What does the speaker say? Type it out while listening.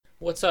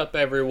What's up,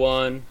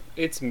 everyone?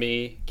 It's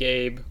me,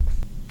 Gabe.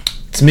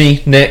 It's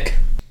me, Nick.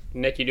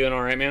 Nick, you doing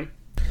all right, man?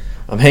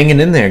 I'm hanging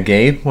in there,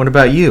 Gabe. What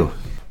about you?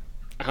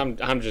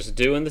 I'm just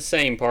doing the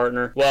same,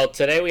 partner. Well,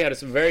 today we had a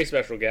very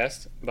special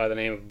guest by the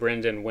name of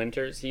Brendan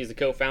Winters. He's the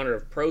co-founder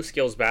of Pro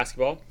Skills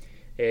Basketball,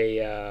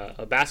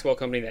 a basketball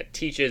company that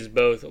teaches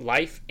both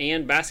life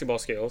and basketball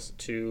skills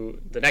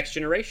to the next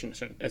generation,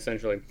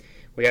 essentially.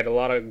 We had a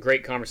lot of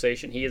great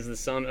conversation. He is the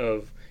son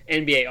of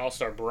NBA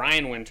All-Star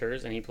Brian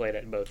Winters, and he played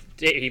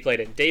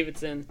at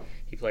Davidson.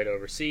 He played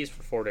overseas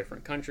for 4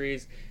 different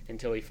countries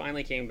until he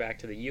finally came back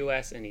to the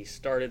U.S. and he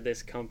started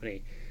this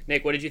company.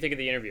 Nick, what did you think of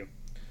the interview?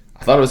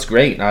 I thought it was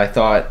great. I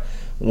thought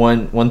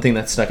one thing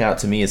that stuck out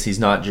to me is he's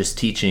not just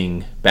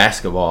teaching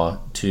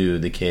basketball to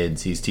the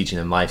kids; he's teaching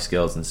them life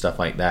skills and stuff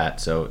like that.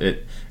 So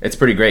it's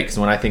pretty great because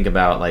when I think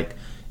about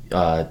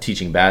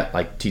teaching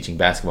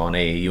basketball in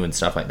AAU and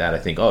stuff like that, I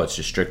think, oh, it's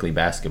just strictly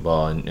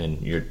basketball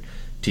and you're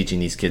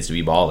teaching these kids to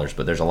be ballers,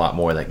 but there's a lot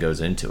more that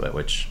goes into it,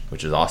 which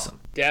is awesome.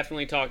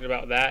 Definitely talked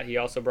about that. He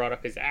also brought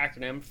up his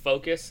acronym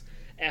FOCUS,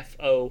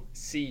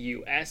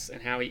 F-O-C-U-S,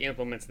 and how he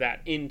implements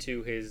that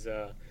into his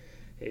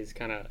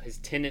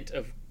tenet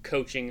of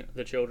coaching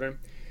the children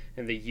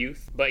and the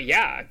youth. But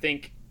yeah, I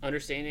think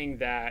understanding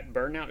that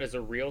burnout is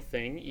a real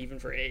thing even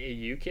for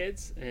AAU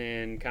kids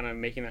and kind of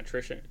making that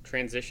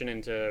transition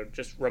into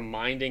just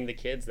reminding the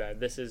kids that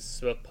this is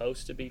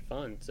supposed to be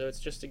fun. So it's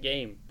just a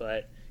game,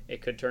 but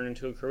it could turn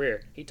into a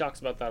career. He talks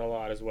about that a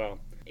lot as well.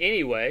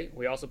 Anyway,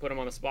 we also put him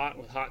on the spot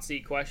with hot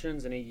seat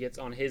questions, and he gets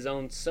on his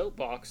own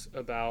soapbox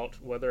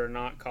about whether or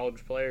not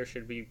college players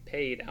should be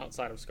paid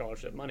outside of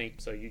scholarship money.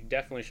 So you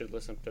definitely should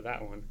listen to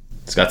that one.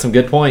 It's got some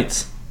good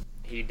points.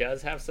 He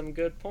does have some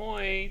good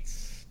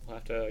points. We'll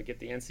have to get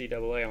the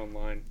NCAA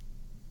online,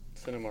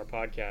 send them our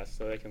podcast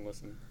so they can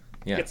listen.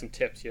 Yeah. Get some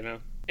tips, you know.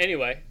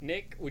 Anyway,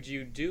 Nick, would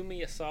you do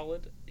me a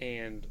solid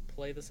and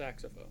play the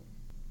saxophone?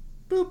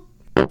 Boop.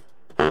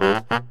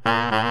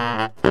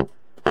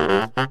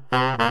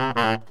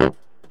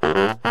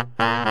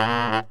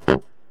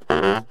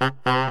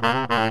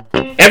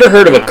 Ever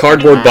heard of a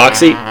cardboard box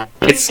seat?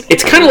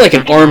 It's kind of like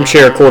an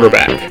armchair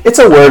quarterback. It's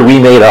a word we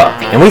made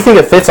up, and we think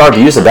it fits our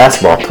views of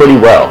basketball pretty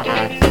well.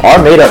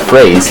 Our made-up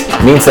phrase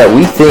means that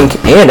we think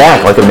and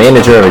act like a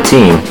manager of a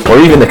team, or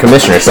even the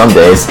commissioner some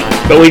days.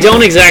 But we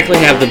don't exactly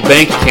have the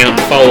bank account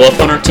to follow up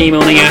on our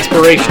team-owning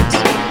aspirations.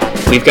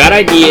 We've got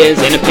ideas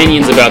and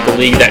opinions about the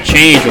league that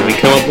change when we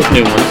come up with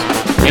new ones,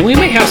 and we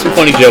may have some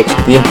funny jokes.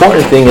 The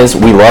important thing is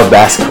we love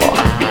basketball,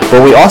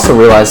 but we also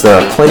realize there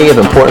are plenty of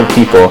important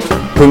people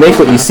who make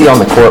what you see on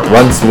the court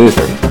run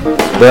smoothly.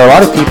 There are a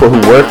lot of people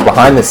who work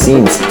behind the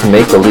scenes to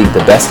make the league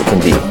the best it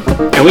can be.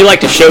 And we like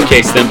to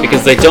showcase them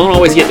because they don't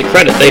always get the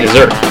credit they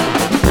deserve.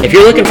 If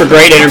you're looking for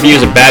great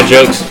interviews and bad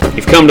jokes,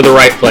 you've come to the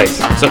right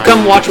place. So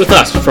come watch with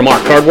us from our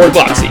cardboard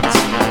box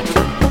seats.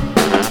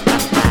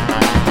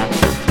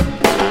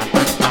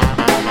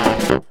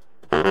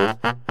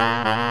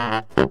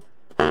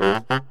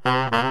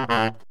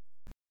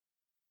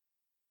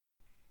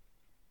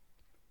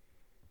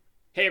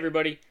 Hey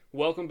everybody,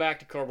 welcome back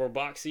to Cardboard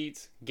Box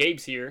Seats.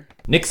 Gabe's here.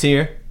 Nick's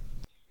here.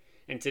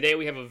 And today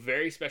we have a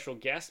very special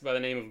guest by the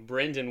name of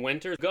Brendan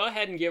Winters. Go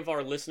ahead and give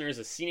our listeners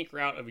a scenic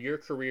route of your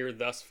career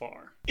thus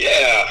far.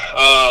 Yeah,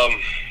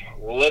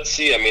 well, let's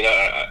see. I mean,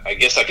 I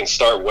guess I can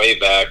start way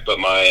back, but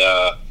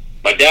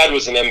my dad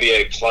was an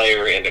NBA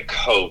player and a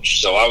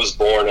coach, so I was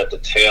born at the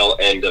tail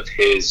end of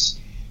his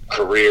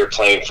career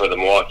playing for the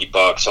Milwaukee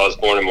Bucks. So I was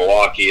born in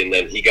Milwaukee, and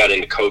then he got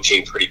into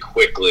coaching pretty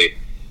quickly.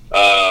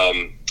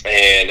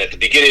 And at the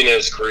beginning of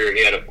his career,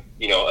 he had a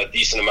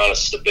decent amount of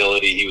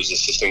stability. He was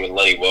assisting with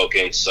Lenny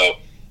Wilkens, so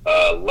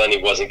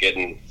Lenny wasn't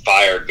getting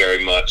fired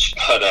very much.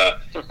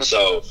 But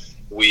so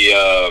we,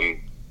 a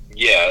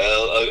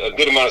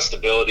good amount of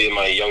stability in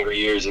my younger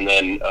years. And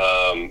then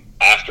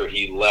after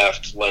he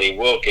left Lenny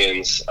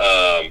Wilkens,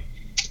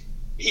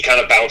 he kind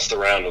of bounced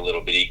around a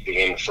little bit. He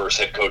became the first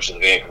head coach of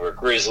the Vancouver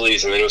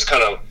Grizzlies, and then it was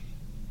kind of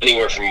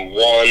anywhere from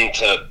 1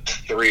 to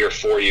 3 or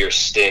 4 year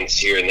stints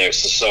here and there.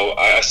 So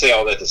I say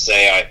all that to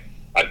say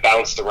I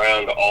bounced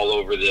around all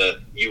over the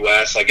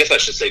U.S. I guess I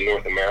should say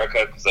North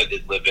America, because I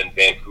did live in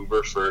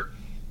Vancouver for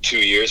 2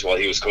 years while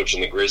he was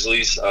coaching the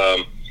Grizzlies.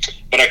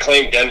 But I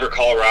claimed Denver,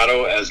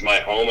 Colorado as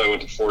my home. I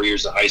went to 4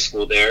 years of high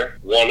school there.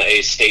 Won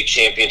a state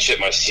championship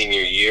my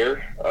senior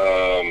year.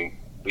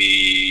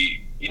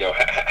 We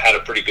had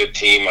a pretty good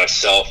team,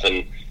 myself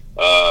and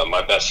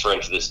my best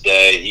friend to this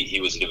day. He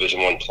was a Division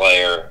I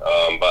player,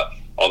 but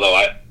although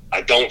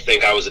I don't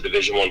think I was a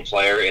Division I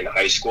player in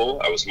high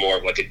school, I was more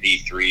of like a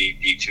D3,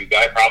 D2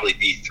 guy, probably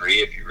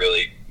D3 if you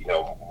really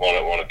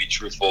want to be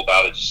truthful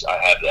about it. Just, I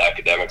had the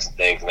academics and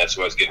things, and that's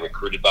who I was getting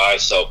recruited by.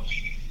 So,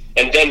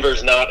 and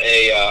Denver's not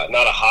a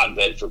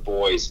hotbed for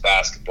boys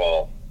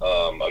basketball.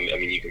 I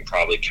mean, you can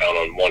probably count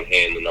on one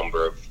hand the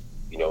number of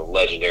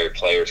legendary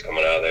players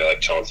coming out of there,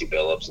 like Chauncey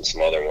Billups and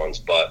some other ones,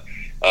 but.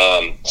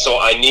 So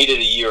I needed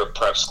a year of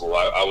prep school.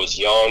 I was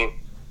young.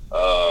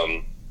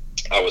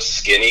 I was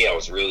skinny. I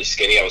was really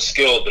skinny. I was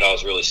skilled, but I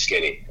was really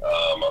skinny.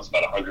 I was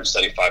about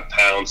 175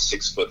 pounds,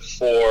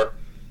 6'4".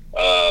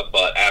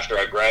 But after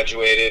I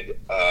graduated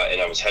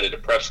and I was headed to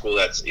prep school,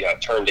 I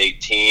turned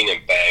 18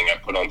 and bang, I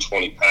put on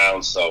 20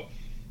 pounds. So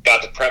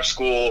got to prep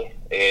school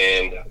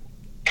and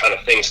kind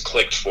of things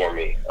clicked for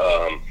me.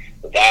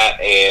 That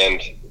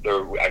and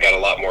I got a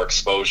lot more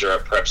exposure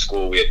at prep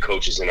school. We had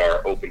coaches in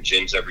our open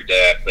gyms every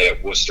day. I played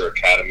at Worcester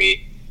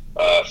Academy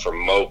for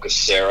Mo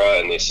Casera,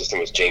 and the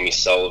assistant was Jamie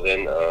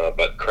Sullivan.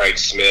 But Craig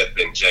Smith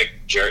and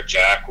Jarrett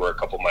Jack were a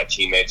couple of my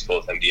teammates,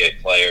 both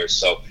NBA players.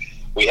 So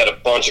we had a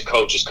bunch of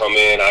coaches come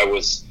in. I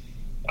was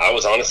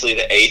honestly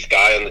the 8th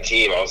guy on the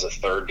team. I was the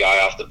 3rd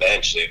guy off the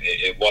bench.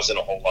 It wasn't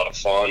a whole lot of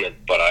fun,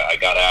 but I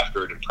got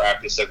after it in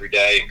practice every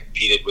day and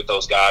competed with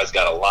those guys,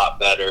 got a lot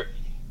better.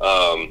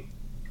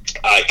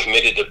 I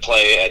committed to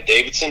play at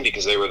Davidson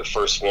because they were the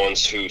first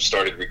ones who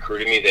started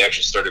recruiting me. They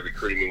actually started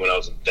recruiting me when I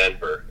was in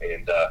Denver,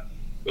 and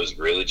it was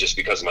really just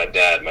because of my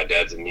dad. My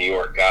dad's a New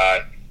York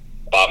guy.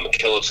 Bob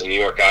McKillop's a New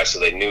York guy, so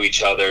they knew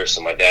each other.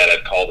 So my dad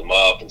had called him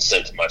up and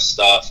sent him my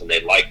stuff, and they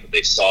liked what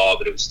they saw,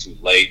 but it was too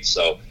late.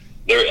 So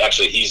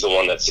he's the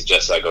one that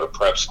suggested I go to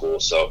prep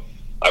school. So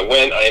I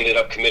went. I ended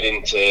up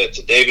committing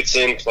to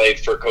Davidson, played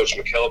for Coach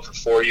McKillop for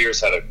 4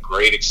 years, had a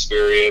great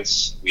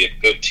experience. We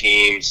had good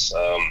teams.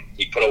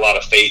 He put a lot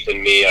of faith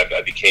in me.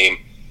 I became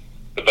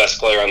the best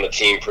player on the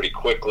team pretty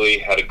quickly,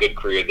 had a good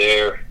career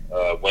there.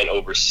 Went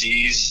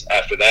overseas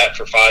after that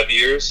for 5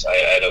 years. I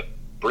had a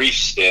brief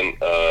stint.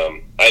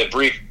 I had a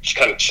brief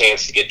kind of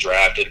chance to get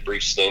drafted, a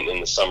brief stint in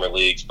the summer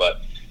leagues,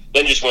 but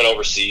then just went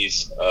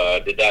overseas.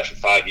 Did that for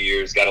 5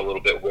 years, got a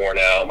little bit worn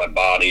out, my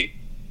body,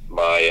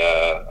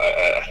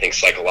 I think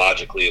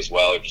psychologically as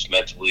well, or just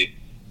mentally,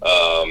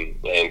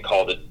 and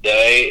called it a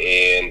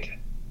day. And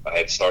I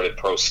had started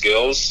Pro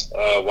Skills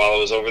while I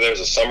was over there as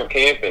a summer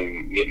camp,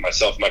 and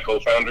myself and my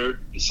co-founder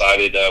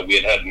decided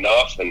we had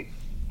enough and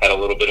had a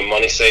little bit of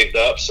money saved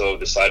up, so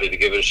decided to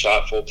give it a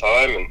shot full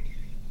time, and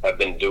I've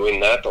been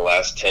doing that the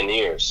last 10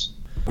 years.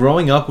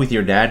 Growing up with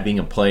your dad being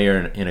a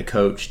player and a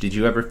coach, did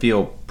you ever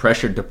feel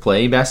pressured to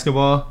play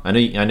basketball? I know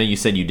you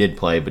said you did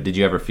play, but did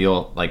you ever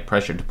feel like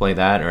pressured to play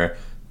that, or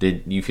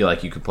did you feel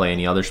like you could play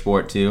any other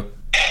sport too?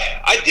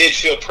 I did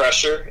feel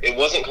pressure. It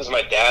wasn't because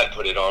my dad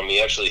put it on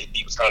me. Actually,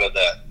 he was kind of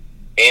the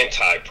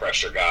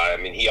anti-pressure guy. I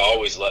mean, he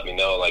always let me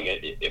know, like,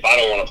 if I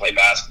don't want to play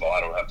basketball,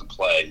 I don't have to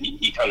play.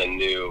 He kind of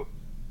knew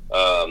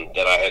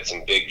that I had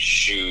some big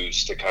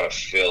shoes to kind of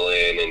fill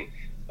in, and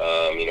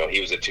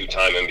he was a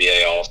 2-time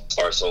NBA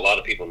All-Star, so a lot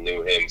of people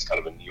knew him. He's kind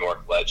of a New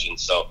York legend,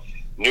 so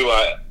knew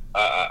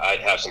I'd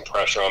have some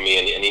pressure on me,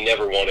 and he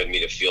never wanted me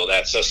to feel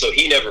that. So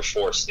he never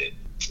forced it.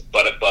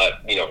 But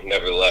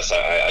nevertheless,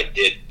 I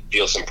did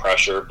feel some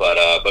pressure.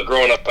 But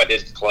growing up, I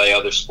did play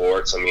other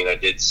sports. I mean, I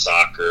did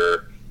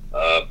soccer,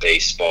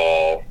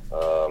 baseball.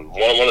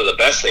 One of the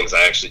best things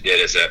I actually did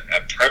is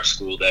at prep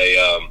school, they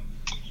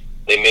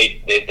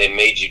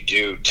made you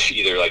do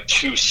either like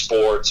 2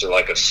 sports or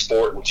like a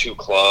sport and 2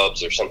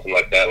 clubs or something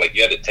like that. Like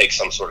you had to take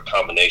some sort of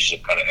combination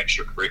of kind of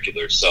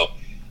extracurriculars. So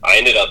I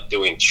ended up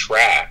doing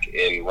track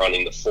and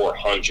running the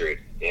 400,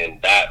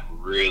 and that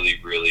really,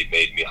 really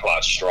made me a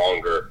lot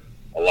stronger,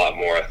 a lot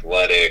more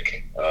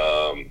athletic,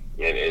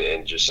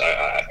 and just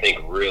I think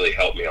really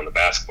helped me on the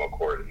basketball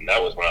court. And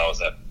that was when I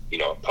was at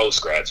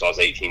post grad, so I was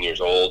 18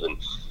 years old and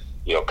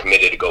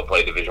committed to go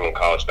play Division I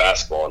college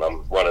basketball, and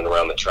I'm running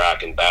around the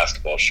track in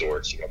basketball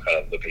shorts,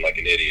 kind of looking like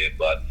an idiot.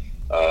 But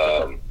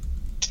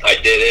I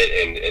did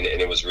it,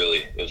 and it was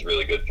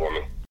really good for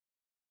me.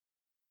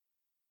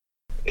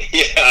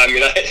 Yeah, I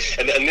mean,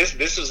 and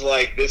this is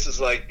like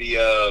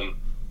the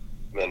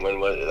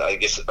when I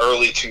guess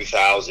early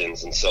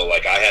 2000s, and so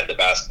like I had the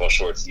basketball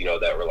shorts,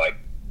 that were like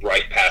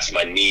right past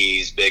my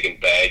knees, big and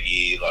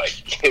baggy,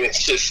 like, and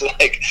it's just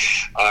like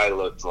I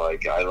looked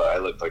like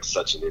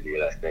such an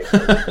idiot, I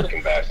think,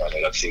 looking back on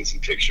it. I've seen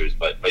some pictures,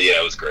 but yeah,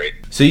 it was great.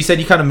 So you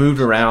said you kind of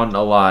moved around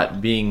a lot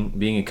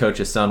being a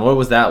coach's son. What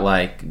was that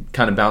like,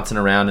 kind of bouncing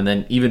around, and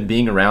then even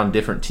being around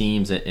different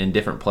teams and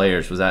different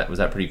players? Was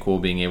that pretty cool,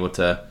 being able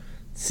to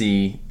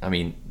see, I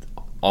mean,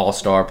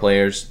 all-star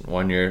players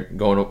when you're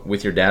going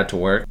with your dad to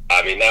work?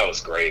 I mean, that was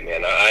great,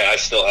 man. I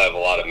still have a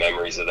lot of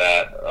memories of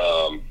that.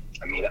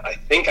 I mean, I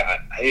think I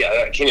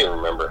can't even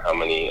remember how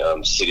many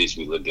cities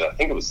we lived in. I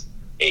think it was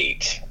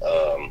 8.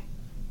 I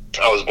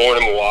was born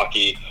in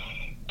Milwaukee.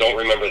 Don't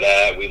remember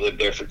that. We lived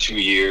there for 2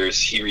 years.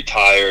 He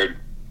retired,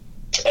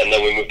 and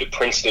then we moved to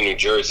Princeton, New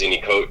Jersey, and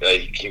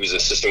he was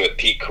assistant with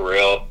Pete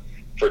Carril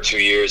for 2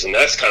 years, and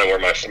that's kind of where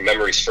my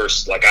memories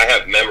first. Like, I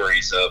have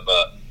memories of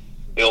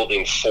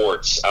building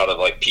forts out of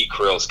like Pete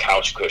Carril's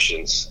couch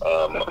cushions.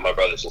 My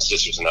brothers and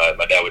sisters and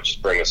my dad would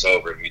just bring us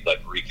over, and we'd like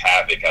wreak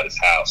havoc at his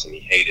house, and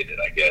he hated it,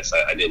 I guess.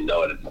 I didn't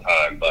know it at the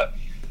time, but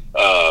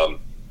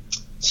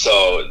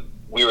so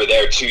we were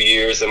there 2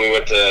 years. Then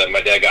my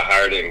dad got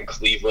hired in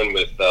Cleveland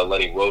with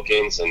Lenny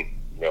Wilkins, and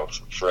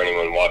for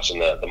anyone watching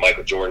the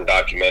Michael Jordan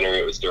documentary,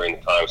 it was during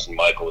the times when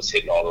Michael was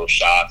hitting all those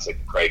shots, like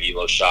the Craig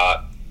Elo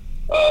shot.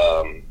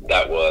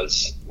 That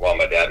was while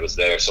my dad was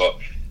there. So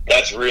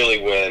that's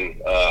really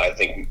when I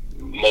think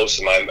most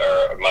of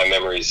my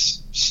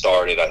memories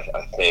started.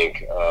 I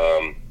think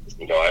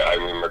I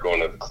remember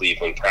going to the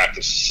Cleveland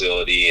practice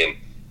facility, and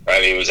I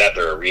mean, it was at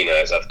their arena,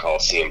 it was at the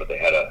Coliseum, but they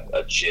had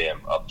a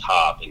gym up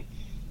top, and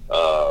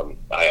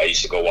I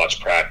used to go watch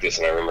practice,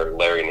 and I remember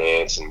Larry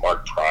Nance and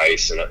Mark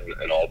Price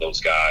and all those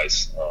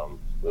guys.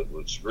 It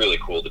was really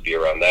cool to be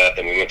around that.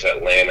 Then we went to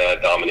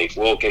Atlanta. Dominique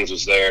Wilkins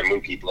was there,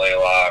 Mookie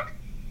Blaylock,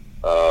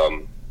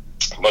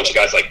 a bunch of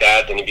guys like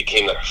that. Then he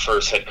became the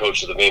first head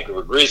coach of the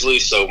Vancouver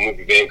Grizzlies, so moved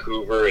to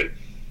Vancouver, and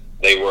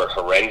they were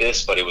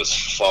horrendous, but it was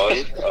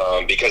fun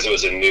because it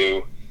was a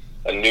new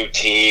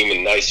team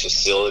and nice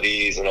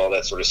facilities and all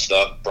that sort of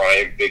stuff.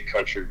 Bryant Big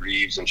Country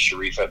Reeves and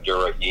Sharif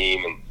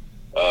Abdur-Rahim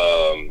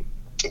and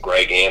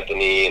Greg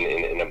Anthony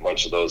and a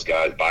bunch of those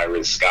guys,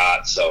 Byron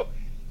Scott. So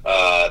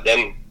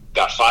then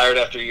got fired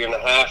after a year and a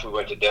half. We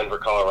went to Denver,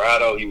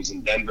 Colorado. He was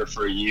in Denver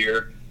for a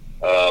year.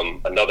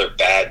 Another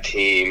bad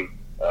team.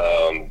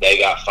 They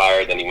got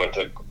fired. Then he went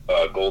to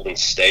Golden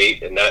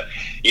State, and that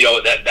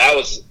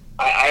was.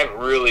 I have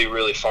really,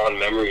 really fond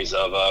memories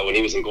of when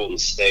he was in Golden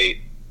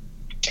State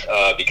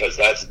because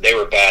they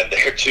were bad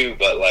there too.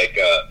 But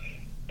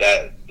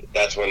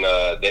that's when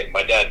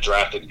my dad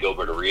drafted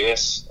Gilbert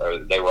Arenas.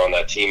 They were on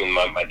that team,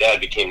 and my dad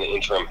became the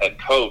interim head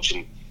coach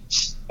and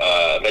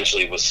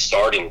eventually was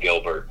starting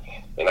Gilbert.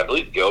 And I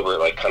believe Gilbert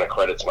kind of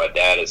credits my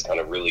dad as kind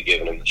of really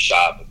giving him the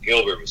shot. But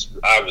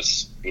I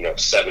was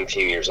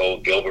 17 years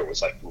old. Gilbert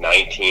was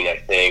 19, I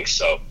think.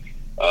 So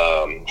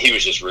he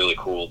was just really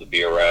cool to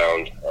be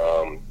around.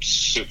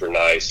 Super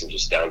nice and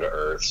just down to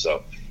earth.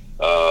 So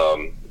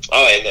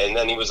and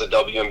then he was a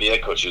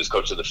WNBA coach. He was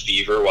coach of the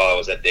Fever while I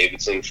was at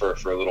Davidson for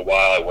a little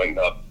while. I went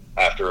up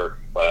after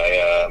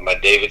my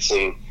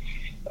Davidson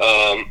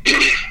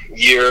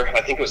year.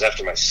 I think it was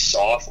after my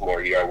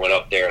sophomore year. I went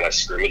up there and I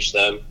scrimmaged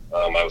them.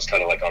 I was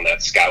kind of on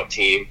that scout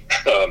team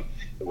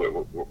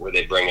where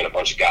they bring in a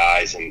bunch of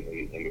guys and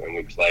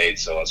we played.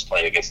 So I was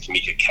playing against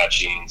Tamika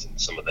Catchings and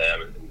some of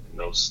them, and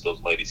those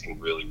ladies can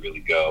really, really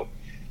go.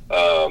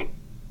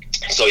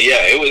 So yeah,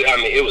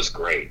 it was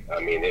great. I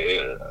mean,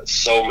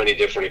 so many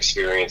different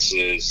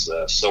experiences,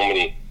 so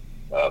many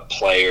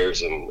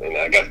players, and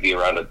I got to be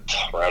around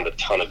a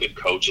ton of good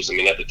coaches. I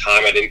mean, at the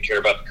time, I didn't care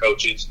about the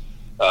coaches.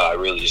 I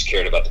really just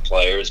cared about the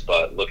players.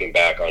 But looking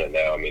back on it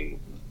now, I mean,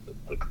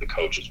 the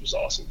coaches was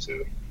awesome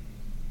too.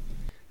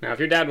 Now, if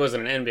your dad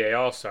wasn't an NBA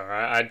All-Star,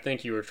 I'd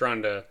think you were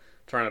trying to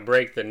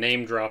break the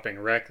name dropping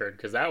record,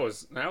 because that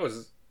was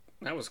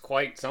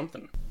quite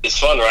something. It's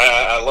fun,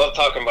 right? I love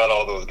talking about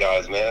all those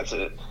guys, man.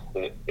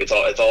 It's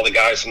all the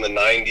guys from the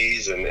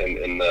 '90s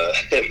and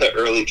the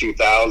early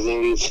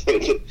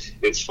 2000s.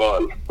 It's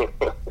fun.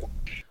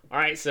 All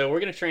right, so we're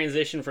going to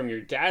transition from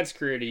your dad's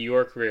career to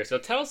your career. So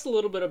tell us a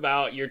little bit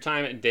about your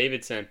time at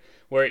Davidson,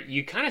 where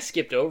you kind of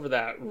skipped over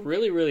that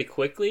really, really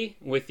quickly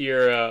with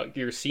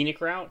your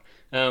scenic route.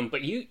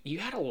 But you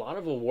had a lot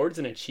of awards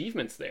and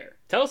achievements there.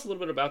 Tell us a little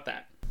bit about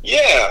that.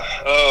 Yeah,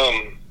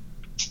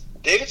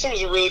 Davidson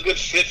was a really good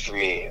fit for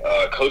me.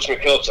 Coach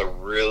McKillop's a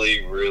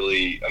really,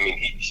 really. I mean,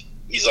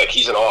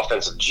 he's an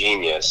offensive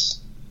genius,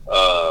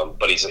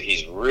 but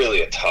he's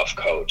really a tough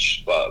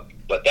coach.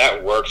 But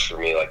that worked for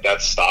me.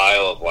 That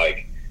style of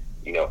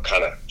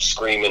kind of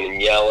screaming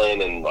and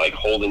yelling and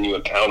holding you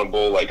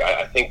accountable.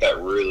 I think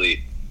that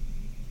really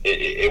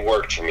it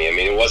worked for me. I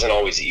mean, it wasn't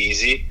always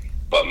easy,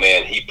 but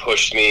man, he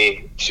pushed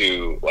me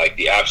to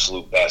the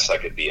absolute best I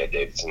could be at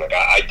Davidson.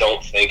 I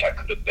don't think I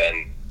could have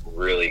been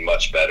really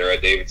much better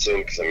at Davidson,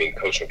 because I mean,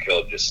 Coach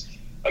McKillop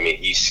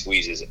he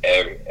squeezes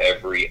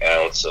every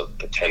ounce of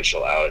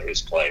potential out of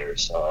his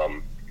players.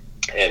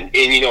 And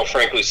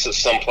frankly, so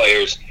some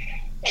players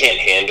can't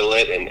handle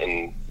it,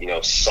 and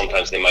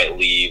sometimes they might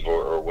leave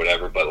or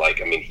whatever. But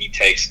he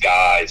takes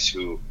guys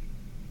who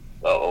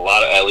a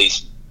lot of, at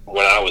least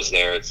when I was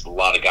there, it's a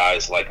lot of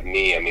guys like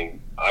me. I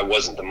mean, I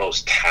wasn't the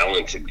most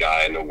talented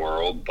guy in the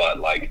world, but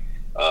I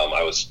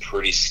was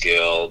pretty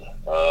skilled,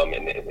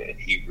 and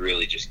he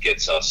really just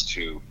gets us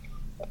to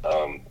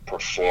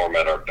perform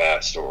at our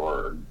best,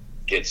 or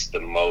gets the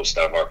most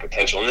out of our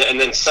potential, and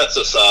then sets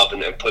us up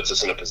and puts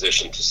us in a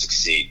position to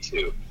succeed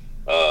too.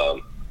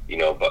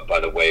 But by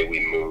the way we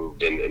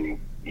moved and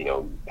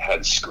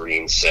had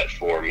screens set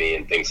for me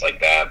and things like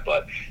that.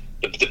 But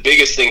the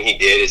biggest thing he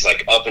did is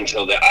up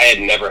until that, I had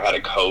never had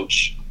a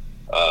coach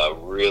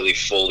really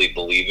fully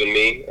believe in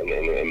me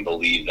and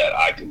believe that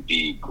I could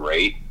be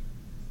great.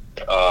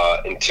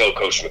 Until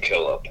Coach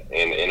McKillop,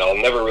 and I'll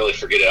never really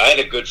forget it. I had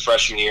a good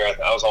freshman year.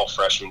 I was all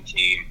freshman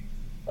team,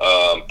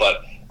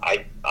 but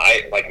I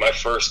my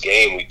first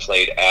game we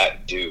played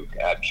at Duke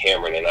at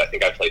Cameron, and I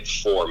think I played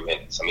 4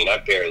 minutes. I mean, I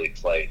barely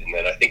played, and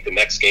then I think the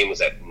next game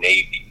was at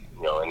Navy.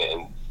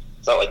 And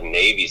it's not like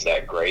Navy's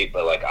that great,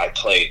 but I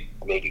played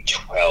maybe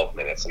 12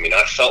 minutes. I mean,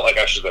 I felt like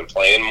I should have been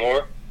playing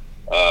more,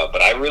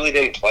 but I really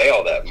didn't play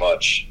all that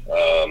much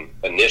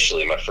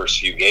initially my first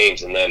few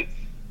games, and then.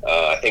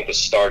 I think the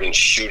starting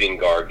shooting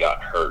guard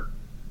got hurt,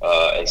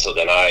 and so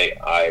then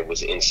I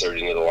was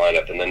inserted into the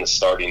lineup, and then the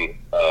starting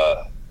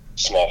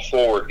small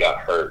forward got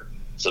hurt.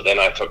 So then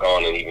I took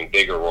on an even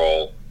bigger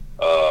role,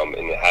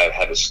 and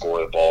had to score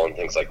the ball and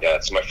things like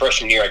that. So my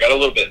freshman year, I got a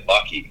little bit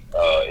lucky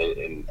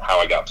in how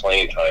I got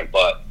playing time,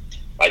 but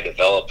I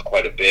developed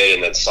quite a bit.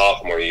 And then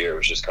sophomore year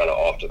was just kind of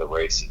off to the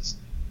races.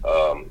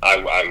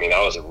 I mean,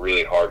 I was a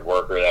really hard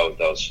worker. That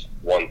was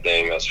one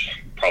thing. That was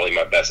probably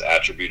my best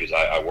attribute, is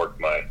I worked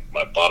my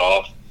butt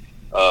off.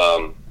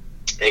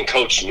 And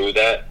coach knew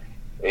that.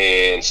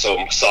 And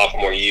so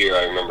sophomore year,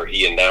 I remember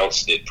he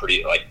announced it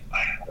pretty, like,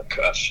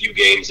 a few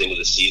games into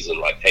the season,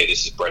 like, hey,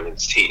 this is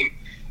Brendan's team.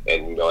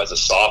 And, you know, as a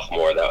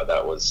sophomore,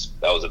 that was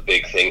a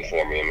big thing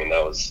for me. I mean,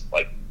 that was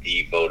like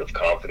the vote of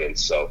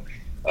confidence. So,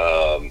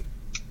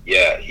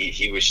 yeah,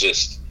 he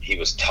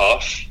was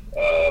tough,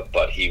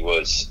 but he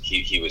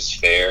was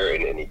fair,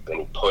 and he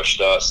pushed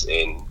us.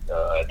 And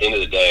at the end of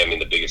the day, I mean,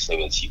 the biggest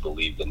thing is he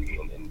believed in me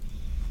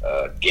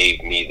and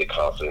gave me the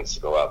confidence to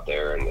go out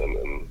there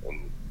and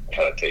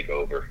kind of take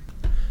over.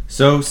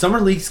 So summer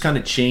league's kind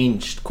of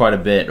changed quite a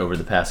bit over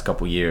the past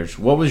couple years.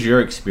 What was your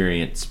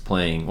experience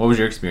playing? What was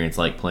your experience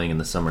like playing in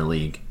the summer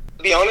league?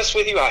 To be honest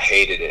with you, I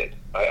hated it.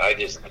 I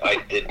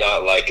did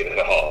not like it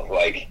at all.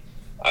 Like,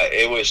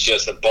 it was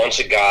just a bunch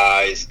of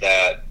guys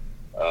that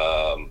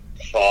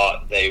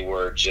thought they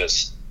were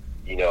just,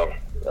 you know,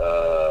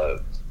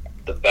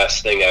 the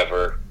best thing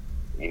ever.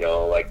 You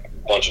know, like,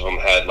 a bunch of them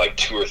had like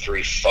 2 or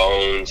 3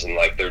 phones, and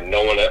like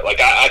no one,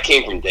 like, I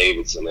came from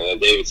Davidson, and at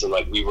Davidson,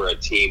 like, we were a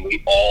team.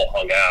 We all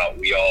hung out.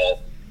 We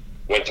all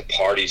went to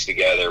parties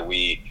together.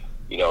 We,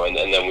 you know, and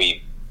then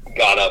we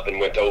got up and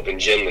went to open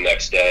gym the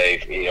next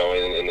day, you know,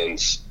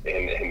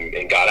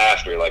 and got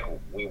after. Like,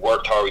 we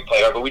worked hard, we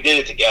played hard, but we did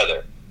it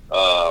together.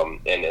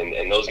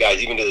 And those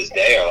guys, even to this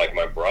day, are like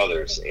my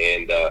brothers.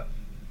 And I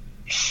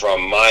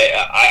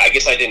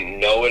guess I didn't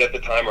know it at the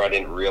time, or I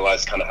didn't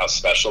realize kind of how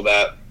special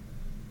that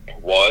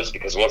was,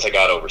 because once I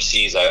got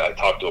overseas, I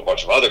talked to a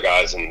bunch of other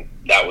guys, and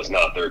that was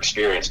not their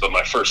experience. But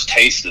my first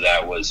taste of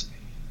that was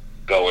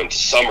going to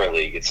summer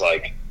league. It's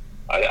like,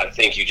 I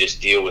think you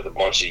just deal with a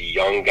bunch of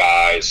young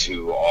guys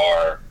who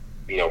are,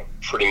 you know,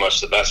 pretty much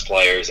the best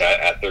players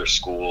at their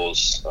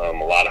schools, a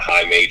lot of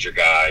high major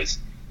guys,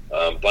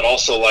 but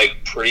also like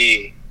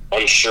pretty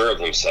unsure of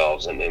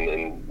themselves, and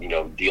you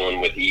know,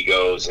 dealing with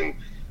egos, and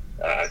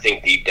I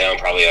think deep down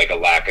probably like a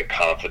lack of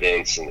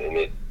confidence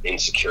and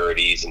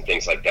insecurities and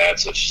things like that.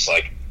 So it's just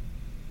like,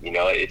 you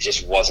know, it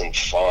just wasn't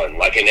fun.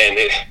 Like, and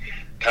it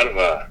kind of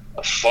a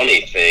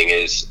funny thing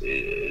is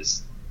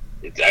it's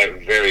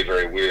very,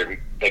 very weird.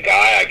 The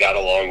guy I got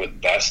along with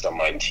best on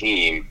my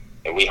team,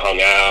 and we hung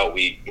out.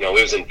 We, you know,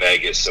 it was in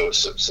Vegas, so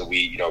we,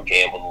 you know,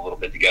 gambled a little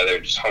bit together,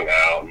 just hung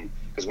out, and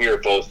because we were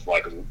both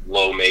like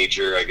low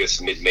major, I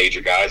guess mid major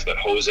guys. But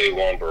Jose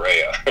Juan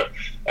Barea,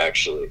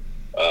 actually,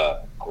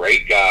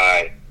 great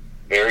guy,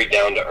 very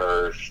down to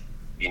earth.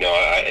 You know,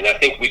 and I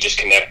think we just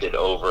connected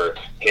over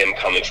him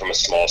coming from a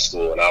small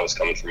school, and I was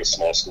coming from a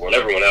small school, and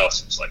everyone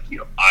else was like, you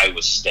know,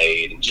 Iowa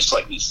State, and just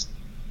like these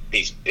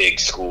big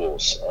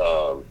schools.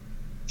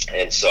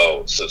 And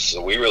so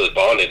we really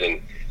bonded,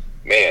 and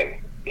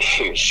man,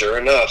 sure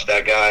enough,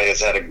 that guy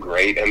has had a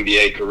great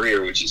NBA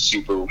career, which is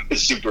super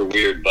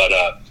weird. But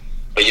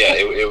yeah,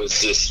 it was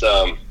just,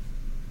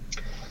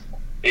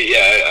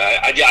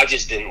 yeah, I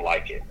just didn't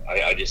like it.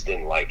 I just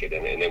didn't like it,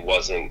 and it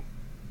wasn't,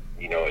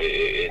 you know,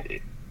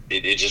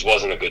 it just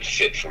wasn't a good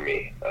fit for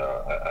me.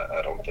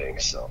 I don't think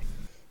so.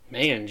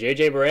 Man,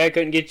 JJ Barea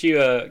couldn't get you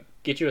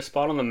a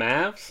spot on the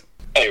Mavs?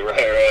 Hey,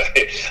 right.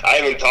 I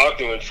haven't talked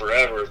to him in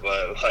forever,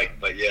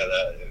 but yeah,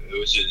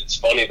 it's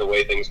funny the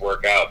way things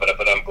work out. But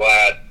I'm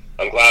glad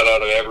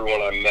out of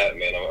everyone I met,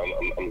 man.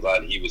 I'm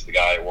glad he was the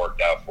guy it worked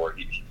out for.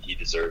 He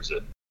deserves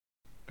it.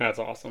 That's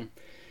awesome.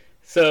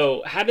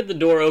 So, how did the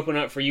door open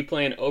up for you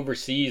playing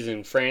overseas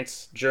in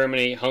France,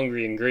 Germany,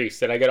 Hungary, and Greece?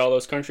 Did I get all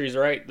those countries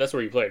right? That's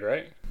where you played,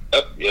 right?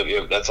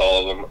 Yep. That's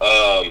all of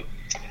them.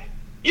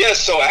 Yeah,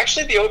 so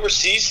actually the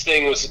overseas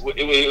thing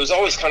was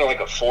always kind of like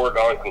a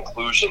foregone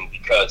conclusion,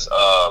 because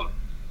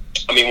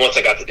I mean, once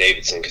I got to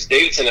Davidson, because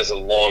Davidson has a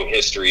long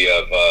history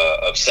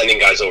of sending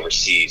guys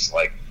overseas.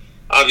 Like,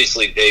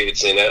 obviously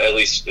Davidson, at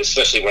least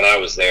especially when I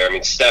was there, I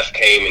mean, Steph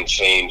came and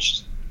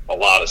changed a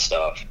lot of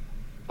stuff.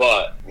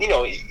 But, you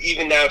know,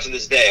 even now to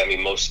this day, I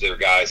mean, most of their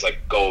guys like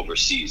go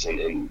overseas,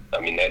 and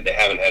I mean, they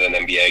haven't had an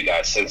NBA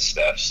guy since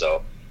Steph.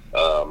 So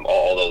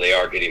although they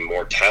are getting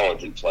more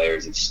talented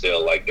players, it's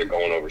still like they're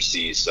going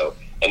overseas. So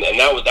and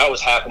that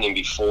was happening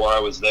before I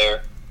was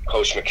there.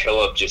 Coach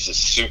McKillop just is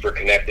super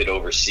connected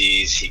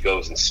overseas. He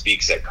goes and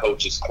speaks at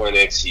coaches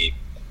clinics. He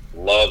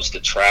loves to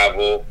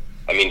travel.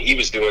 I mean, he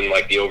was doing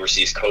like the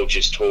overseas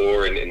coaches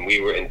tour,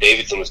 and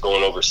Davidson was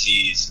going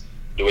overseas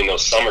doing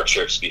those summer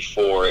trips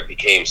before it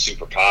became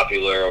super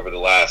popular over the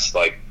last,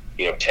 like,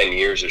 you know, 10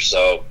 years or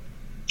so.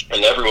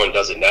 And everyone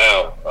does it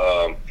now.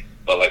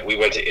 But like, we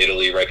went to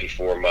Italy right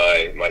before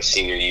my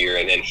senior year,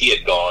 and then he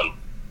had gone,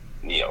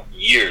 you know,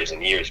 years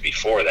and years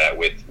before that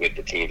with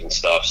the teams and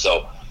stuff.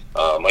 So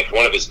like,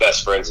 one of his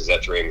best friends is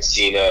Ettore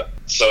Messina.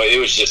 So it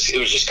was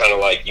just kind of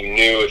like, you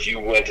knew if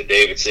you went to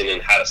Davidson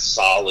and had a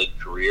solid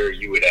career,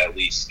 you would at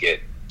least get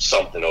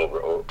something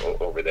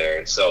over there.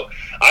 And so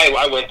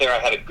I went there. I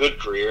had a good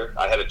career.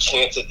 I had a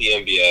chance at the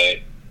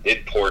NBA.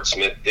 Did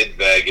Portsmouth, did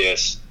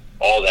Vegas,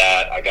 all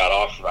that. I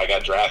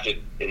got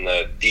drafted in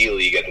the D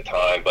League at the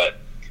time, but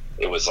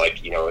it was like,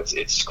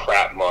 it's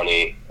crap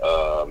money.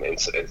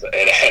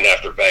 And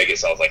after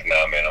Vegas, I was like,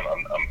 nah, man,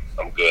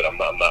 I'm good. I'm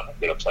not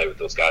going to play with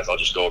those guys. I'll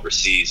just go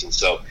overseas. And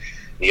so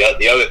the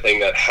other thing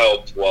that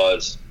helped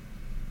was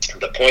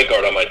the point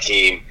guard on my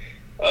team.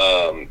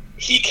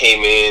 He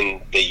came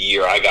in the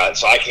year I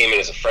came in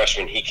as a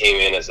freshman. He came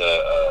in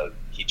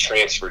he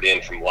transferred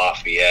in from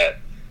Lafayette.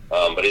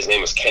 But his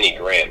name was Kenny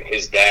Grant.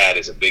 His dad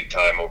is a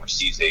big-time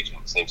overseas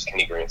agent. His name's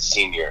Kenny Grant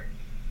Sr.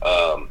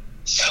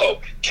 So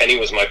Kenny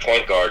was my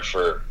point guard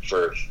for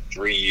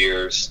 3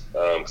 years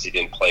because he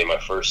didn't play my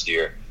first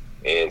year.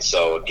 And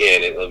so,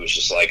 again, it was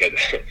just like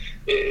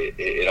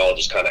it all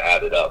just kind of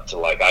added up to,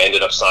 like, I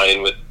ended up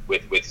signing with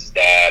his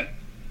dad.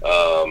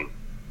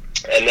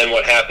 And then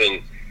what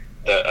happened,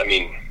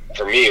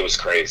 for me it was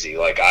crazy.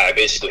 Like, I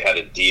basically had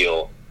a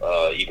deal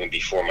even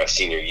before my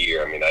senior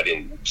year. I mean, I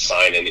didn't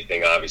sign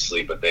anything,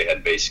 obviously, but they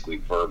had basically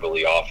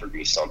verbally offered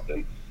me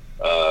something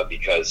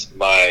because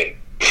my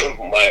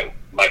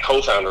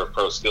co-founder of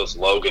Pro Skills,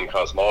 Logan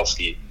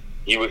Kosmalski,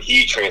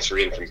 he transferred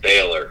in from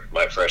Baylor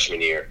my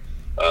freshman year,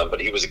 but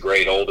he was a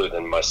grade older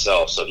than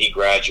myself, so he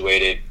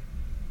graduated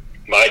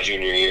my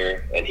junior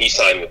year, and he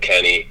signed with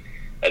Kenny,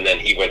 and then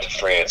he went to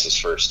France his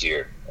first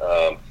year.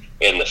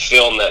 And the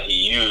film that he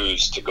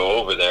used to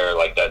go over there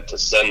like that to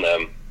send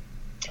them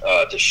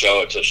to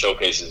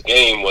showcase his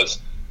game was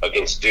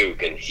against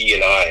Duke, and he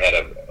and I had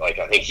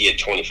I think he had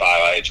 25,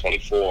 I had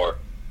 24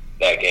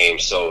 that game.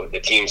 So the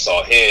team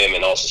saw him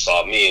and also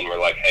saw me, and we're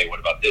like, hey, what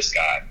about this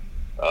guy?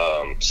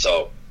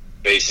 So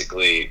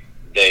basically,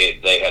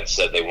 they had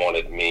said they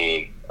wanted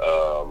me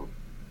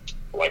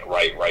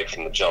right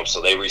from the jump.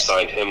 So they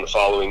re-signed him the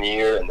following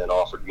year, and then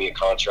offered me a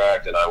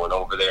contract, and I went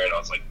over there, and I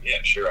was like,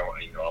 yeah, sure, I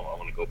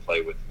want to go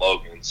play with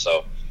Logan.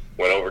 So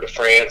went over to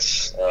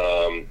France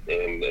and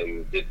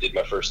did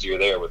my first year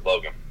there with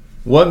Logan.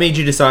 What made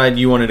you decide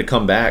you wanted to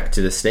come back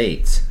to the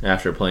States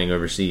after playing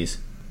overseas?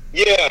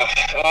 Yeah,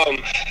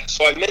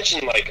 so I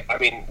mentioned,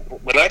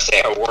 when I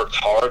say I worked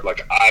hard,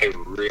 I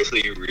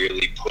really,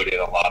 really put in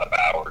a lot of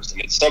hours,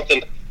 and it's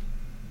something,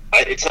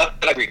 it's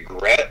not that I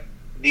regret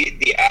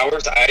the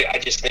hours. I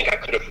just think I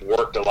could have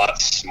worked a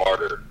lot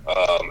smarter.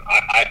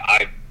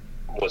 I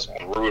was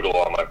brutal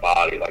on my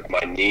body,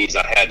 my knees.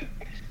 I had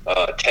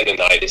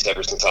tendonitis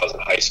ever since I was in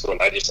high school,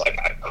 and I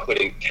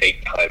couldn't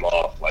take time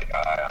off.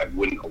 I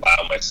wouldn't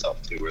allow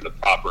myself to, or the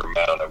proper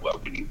amount. I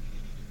wouldn't,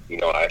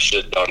 I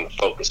should have done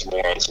focus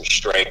more on some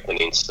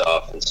strengthening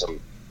stuff and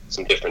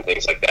some different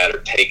things like that, or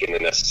taking the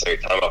necessary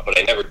time off, but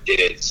I never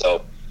did.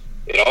 So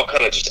it all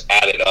kind of just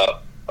added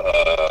up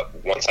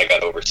once I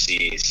got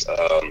overseas.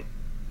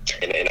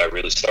 And I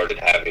really started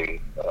having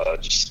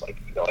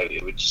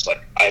it would just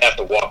I'd have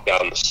to walk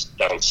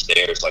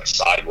downstairs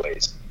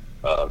sideways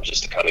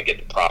just to kind of get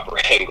the proper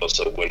angle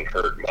so it wouldn't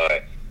hurt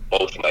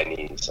both my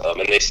knees,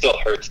 and they still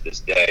hurt to this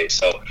day.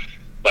 So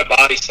my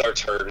body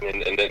starts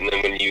hurting, and then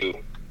when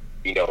you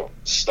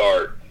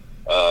start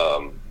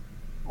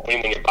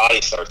when your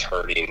body starts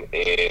hurting,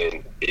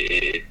 and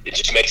it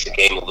just makes the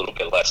game a little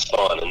bit less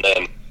fun. And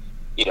then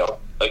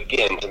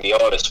again, to be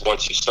honest,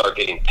 once you start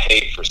getting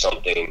paid for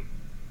something,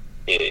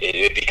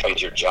 it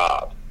becomes your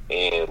job,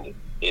 and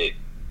it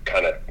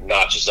kind of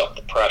notches up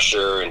the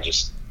pressure and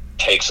just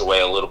takes away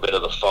a little bit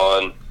of the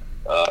fun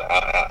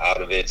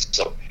out of it.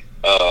 So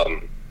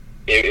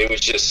it was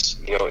just,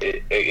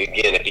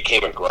 it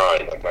became a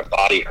grind. My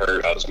body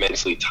hurt. I was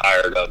mentally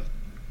tired of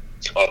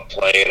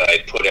playing. I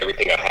had put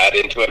everything I had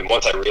into it, and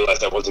once I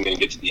realized I wasn't going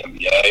to get to the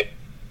NBA,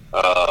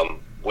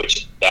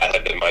 which that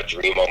had been my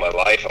dream all my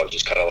life, I was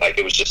just kind of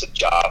it was just a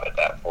job at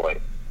that point.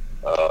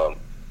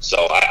 So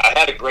I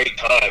had a great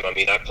time.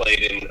 I played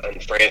in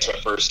France my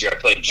first year. I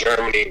played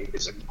Germany.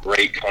 It's a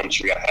great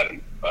country. I had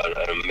an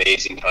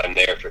amazing time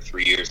there for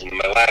 3 years. And in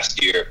my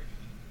last year,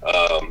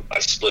 I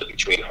split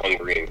between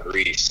Hungary and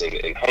Greece.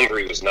 And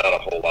Hungary was not a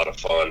whole lot of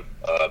fun.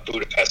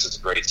 Budapest is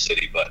a great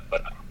city, but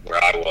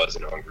where I was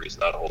in Hungary is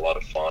not a whole lot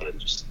of fun. And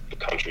just the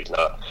country's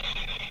not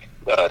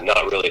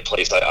really a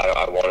place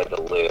I wanted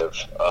to live.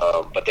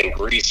 But then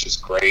Greece was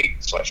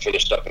great. So I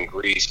finished up in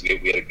Greece. We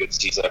had a good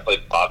season. I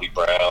played Bobby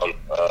Brown,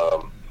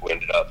 who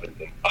ended up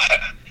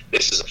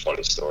this is a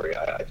funny story.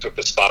 I took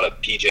the spot of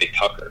PJ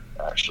Tucker,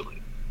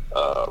 actually,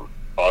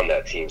 on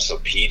that team. So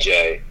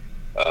PJ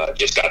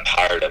just got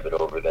tired of it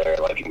over there.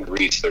 In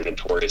Greece, they're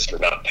notorious for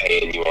not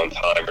paying you on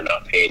time or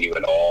not paying you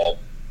at all.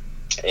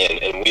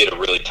 And we had a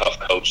really tough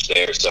coach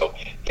there. So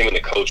him and the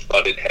coach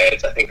butted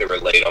heads. I think they were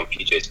late on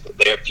PJ's, but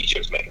PJ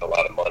was making a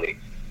lot of money.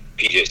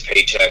 PJ's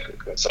paycheck.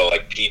 So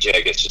PJ,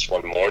 I guess, just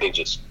one morning,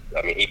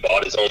 he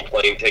bought his own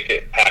plane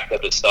ticket, packed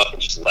up his stuff,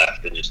 and just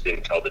left, and just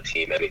didn't tell the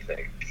team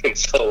anything. And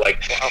so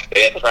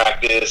they had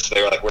practice.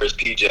 They were like, "Where's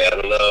PJ?" I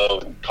don't know.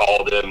 And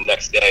called him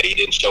next day. He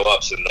didn't show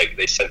up. So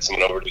they sent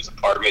someone over to his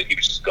apartment. He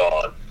was just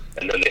gone.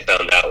 And then they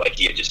found out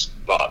he had just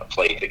bought a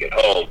plane ticket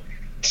home.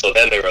 So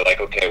then they were like,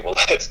 okay, well,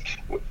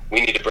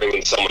 we need to bring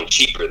in someone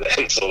cheaper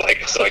then. So I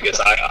guess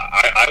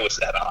I was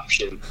that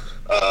option.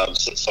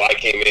 So I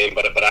came in,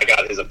 but I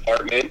got his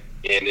apartment,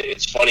 and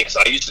it's funny because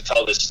I used to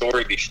tell this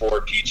story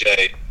before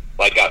PJ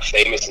like got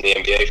famous in the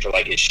NBA for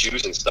like his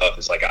shoes and stuff.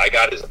 It's like I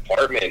got his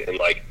apartment, and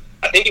like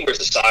I think he wears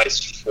a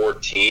size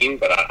 14,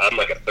 but I'm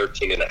like a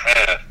 13 and a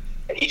half,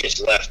 and he just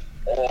left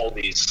all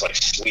these like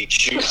sweet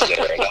shoes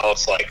there, and I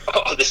was like,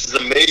 oh, this is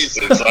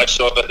amazing. So I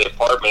show up at the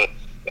apartment,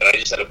 and I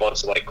just had a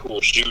bunch of like cool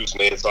shoes,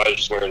 man. So I was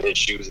just wearing his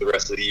shoes the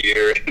rest of the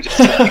year. And just,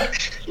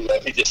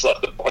 like, he just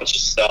left a bunch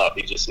of stuff.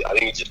 I think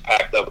he just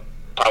packed up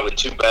probably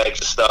 2 bags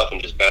of stuff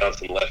and just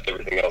bounced and left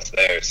everything else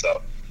there.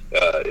 So,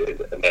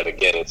 and then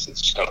again, it's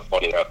just kind of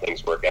funny how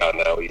things work out.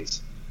 Now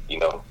he's,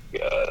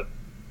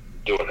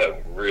 doing a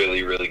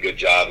really, really good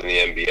job in the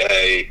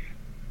NBA.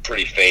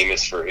 Pretty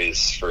famous for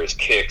his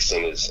kicks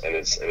and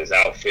his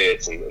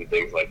outfits and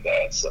things like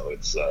that. So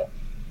it's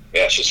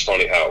just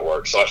funny how it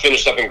works. So I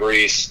finished up in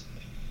Greece.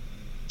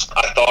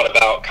 I thought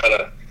about kind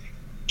of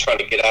trying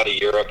to get out of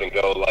Europe and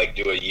go like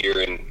do a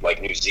year in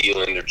like New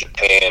Zealand or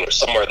Japan or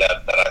somewhere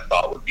that I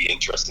thought would be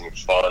interesting and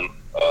fun.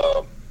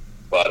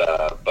 But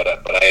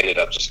I ended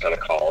up just kind of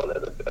calling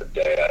it a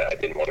day. I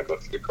didn't want to go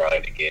through the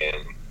grind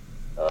again,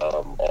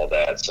 all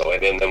that. So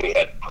and then we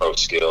had Pro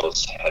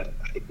Skills. I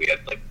think we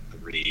had like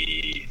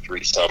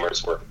three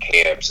summers worth of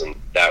camps, and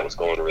that was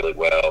going really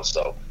well.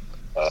 So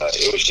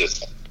it was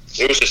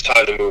just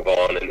time to move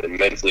on, and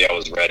mentally I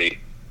was ready.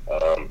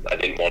 I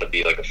didn't want to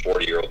be like a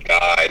 40-year-old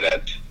guy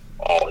that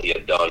all he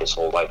had done his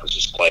whole life was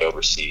just play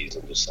overseas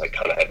and just like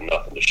kind of had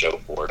nothing to show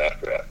for it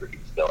after he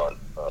was done.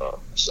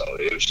 So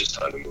it was just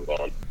time to move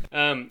on.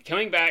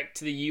 Coming back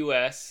to the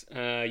U.S.,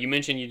 you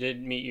mentioned you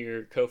did meet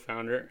your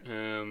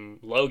co-founder,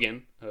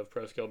 Logan of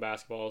Pro Skill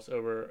Basketballs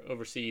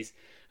overseas.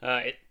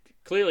 It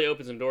clearly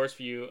opens some doors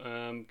for you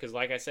because,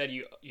 like I said,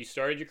 you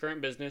started your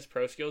current business,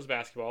 Pro Skills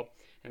Basketball,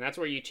 and that's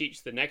where you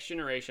teach the next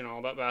generation all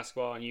about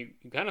basketball, and you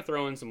kind of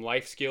throw in some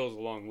life skills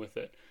along with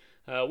it.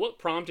 What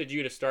prompted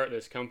you to start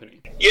this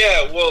company?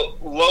 Yeah, well,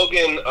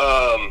 Logan,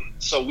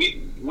 so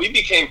we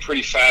became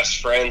pretty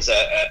fast friends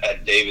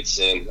at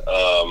Davidson.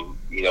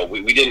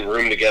 We didn't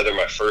room together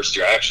my first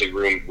year. I actually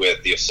roomed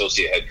with the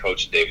associate head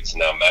coach at Davidson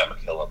now, Matt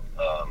McKillop,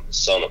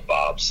 son of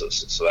Bob, so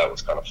that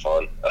was kind of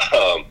fun.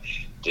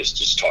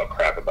 Just talk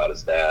crap about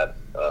his dad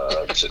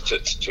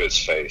to his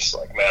face,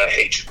 like, man, I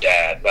hate your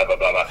dad, blah blah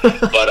blah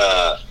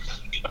blah.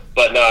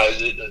 But no,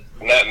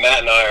 Matt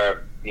and I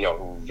are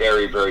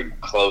very, very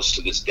close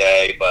to this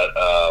day. But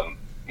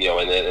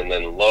and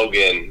then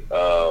Logan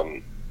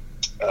kind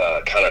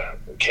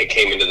of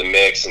came into the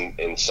mix,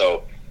 and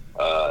so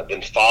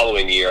then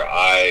following year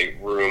I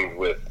roomed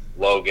with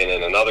Logan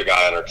and another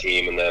guy on our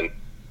team, and then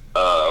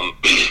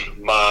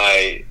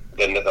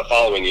the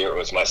following year it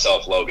was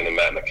myself, Logan, and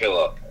Matt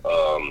McKillop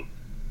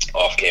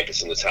off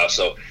campus in this house.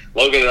 So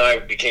Logan and I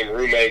became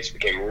roommates,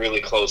 became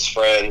really close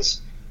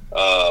friends.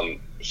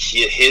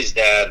 His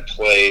dad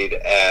played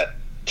at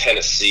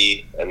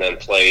Tennessee and then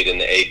played in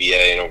the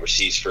ABA and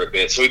overseas for a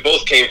bit. So we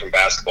both came from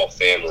basketball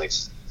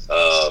families.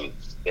 And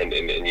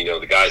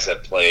the guys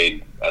that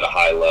played at a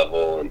high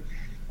level and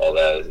all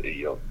that,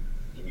 you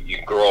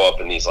grow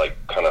up in these like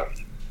kind of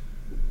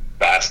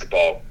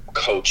basketball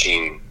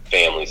coaching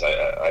families,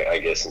 I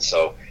guess. And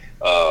so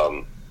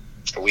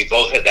we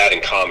both had that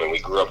in common. We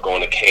grew up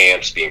going to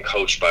camps, being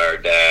coached by our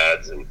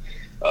dads, and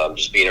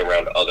just being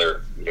around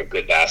other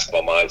good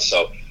basketball minds.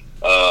 So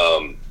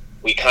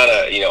we kind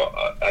of,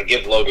 I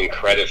give Logan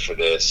credit for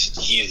this.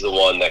 He's the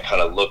one that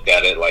kind of looked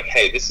at it like,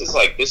 hey, this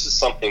is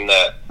something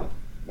that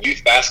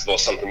youth basketball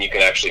is something you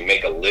can actually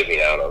make a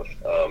living out of,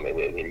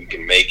 and you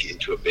can make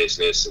into a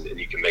business, and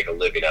you can make a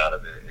living out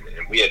of it.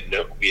 And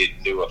we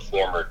knew a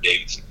former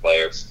Davidson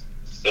player,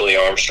 Billy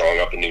Armstrong,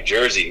 up in New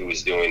Jersey, who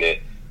was doing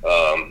it.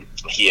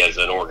 He has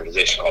an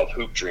organization called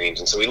Hoop Dreams,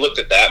 and so we looked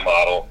at that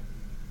model.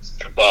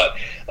 But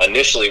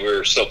initially, we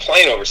were still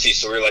playing overseas,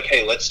 so we were like,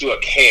 hey, let's do a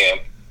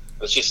camp.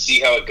 Let's just see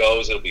how it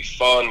goes. It'll be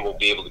fun. We'll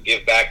be able to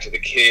give back to the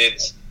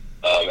kids.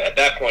 At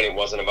that point, it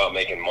wasn't about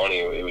making money.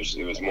 It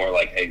was more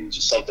like, hey,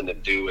 just something to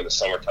do in the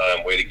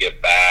summertime, way to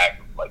give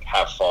back, like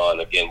have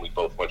fun. Again, we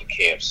both went to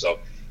camp, so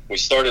we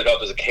started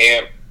up as a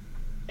camp.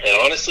 And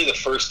honestly, the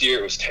first year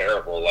it was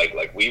terrible. Like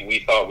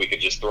we thought we could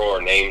just throw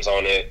our names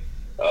on it,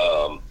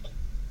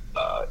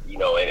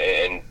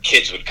 and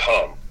kids would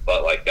come,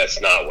 but like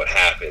that's not what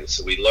happened.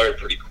 So we learned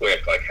pretty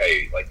quick, like,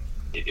 hey, like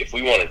if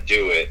we want to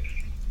do it,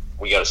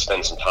 we got to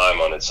spend some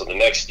time on it. So the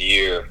next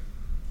year,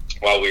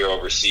 while we were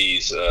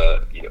overseas,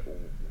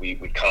 we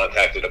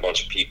contacted a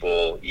bunch of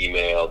people,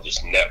 emailed,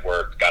 just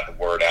networked, got the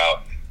word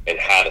out, and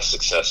had a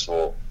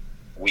successful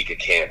week of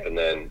camp. And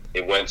then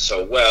it went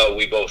so well,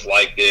 we both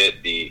liked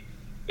it. The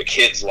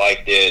kids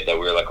liked it, that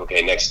we were like,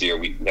 okay, next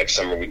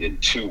summer we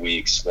did 2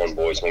 weeks, 1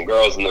 boys, 1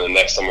 girls, and then the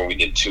next summer we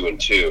did 2 and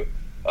 2.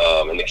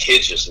 And the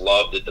kids just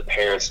loved it. The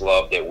parents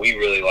loved it. We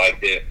really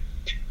liked it.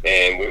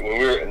 And we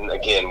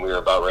were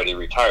about ready to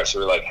retire. So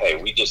we were like, hey,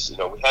 we just,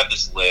 we have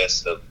this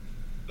list of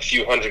a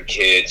few hundred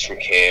kids from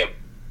camp.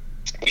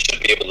 We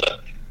should be able to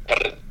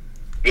kind of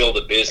build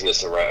a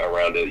business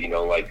around it. You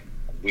know, like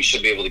we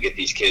should be able to get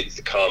these kids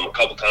to come a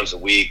couple times a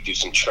week, do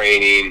some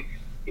training,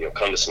 you know,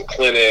 come to some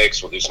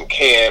clinics, we'll do some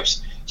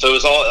camps. So it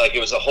was all like, it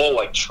was a whole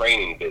like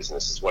training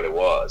business is what it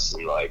was.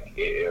 And like,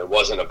 it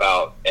wasn't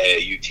about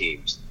AAU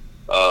teams.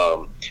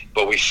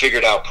 But we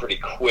figured out pretty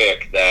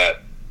quick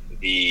that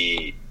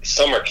the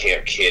summer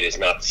camp kid is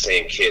not the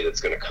same kid that's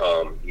going to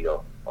come, you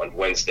know, on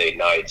Wednesday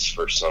nights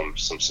for some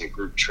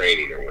group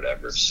training or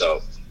whatever.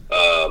 So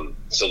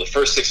the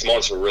first 6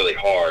 months were really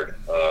hard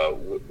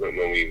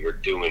when we were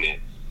doing it.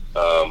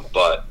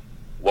 But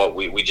what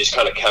we just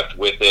kind of kept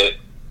with it,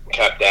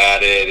 kept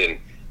at it,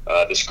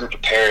 and this group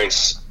of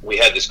parents, we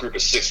had this group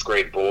of 6th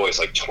grade boys,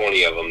 like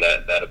 20 of them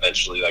that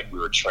eventually, like, we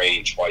were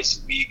training twice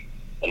a week,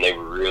 and they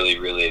really,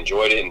 really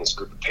enjoyed it. And this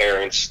group of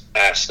parents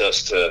asked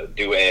us to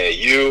do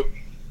AAU,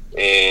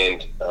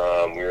 and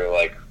we were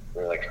like,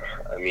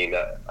 I mean,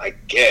 I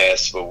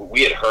guess, but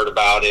we had heard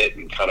about it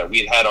and kind of,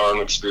 we had our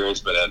own experience,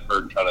 but had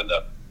heard kind of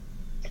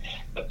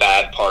the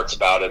bad parts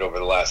about it over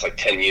the last like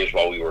 10 years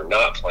while we were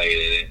not playing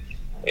in it.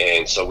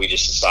 And so we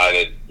just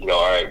decided, you know,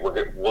 all right,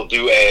 we'll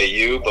do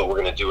AAU, but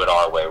we're going to do it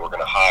our way. We're going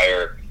to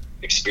hire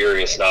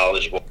experienced,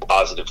 knowledgeable,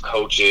 positive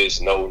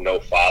coaches, no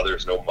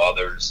fathers, no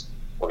mothers.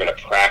 We're going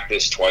to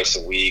practice twice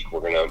a week.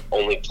 We're going to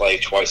only play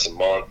twice a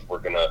month. We're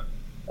going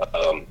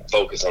to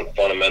focus on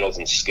fundamentals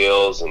and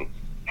skills and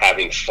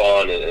having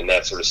fun and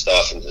that sort of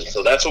stuff. And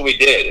so that's what we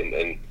did.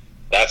 And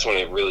that's when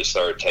it really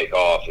started to take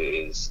off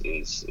is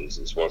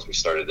once we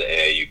started the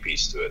AAU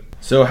piece to it.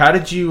 So how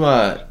did you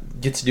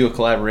get to do a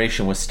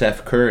collaboration with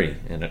Steph Curry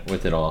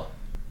with it all?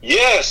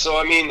 Yeah, so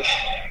I mean,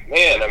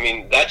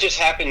 that just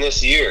happened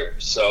this year.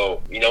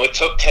 So, you know, it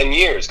took 10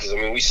 years because, I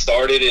mean, we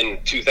started in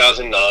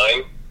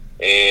 2009,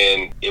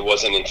 and it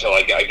wasn't until,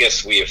 I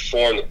guess we had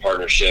formed the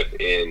partnership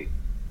in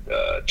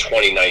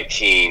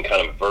 2019,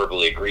 kind of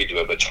verbally agreed to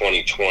it, but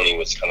 2020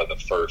 was kind of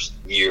the first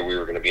year we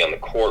were going to be on the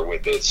court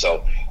with it.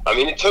 So, I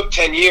mean, it took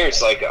 10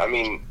 years. Like, I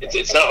mean,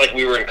 it's not like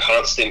we were in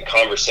constant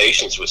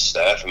conversations with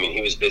Steph. I mean,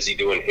 he was busy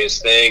doing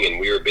his thing, and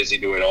we were busy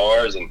doing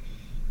ours, and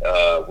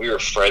we were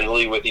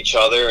friendly with each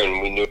other,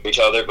 and we knew each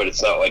other, but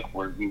it's not like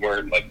we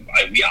weren't like,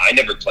 I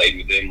never played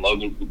with him.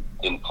 Logan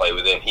didn't play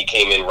with him. He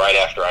came in right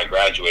after I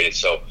graduated.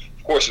 So,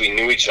 of course, we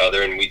knew each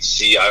other, and we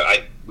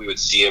would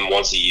see him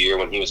once a year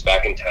when he was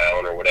back in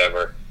town or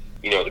whatever.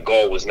 You know, the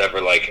goal was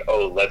never like,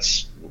 oh,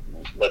 let's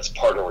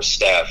partner with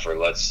Steph or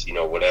let's, you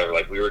know, whatever.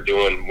 Like we were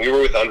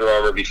with Under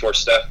Armour before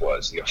Steph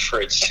was, you know,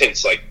 for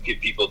instance. Like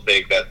people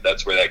think that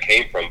that's where that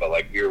came from, but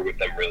like we were with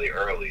them really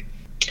early.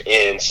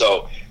 And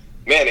so,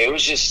 man, it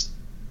was just,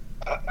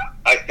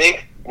 I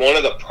think one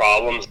of the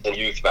problems in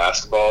youth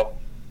basketball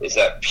is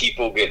that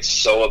people get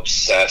so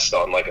obsessed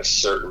on like a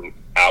certain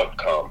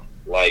outcome.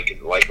 Like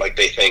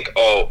they think,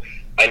 oh,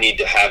 I need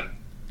to have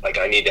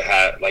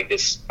like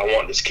this, I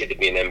want this kid to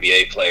be an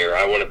NBA player.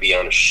 I want to be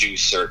on a shoe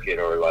circuit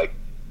or like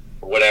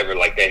whatever.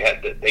 Like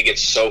they get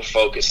so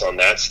focused on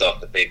that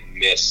stuff that they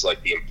miss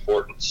like the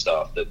important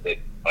stuff that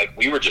like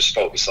we were just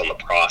focused on the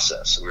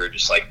process. We were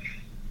just like,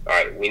 all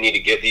right, we need to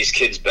get these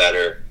kids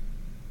better.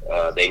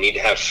 They need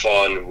to have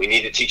fun. We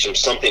need to teach them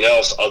something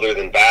else other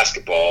than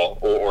basketball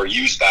or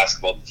use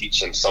basketball to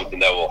teach them something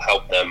that will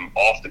help them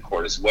off the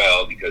court as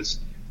well, because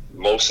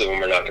most of them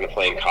are not going to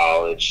play in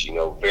college. You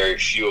know, very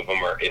few of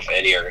them are, if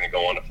any, are going to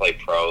go on to play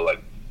pro.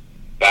 Like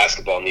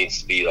basketball needs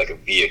to be like a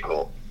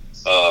vehicle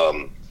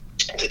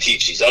to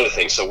teach these other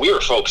things. So we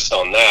were focused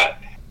on that.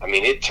 I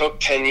mean, it took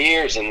 10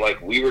 years, and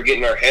like we were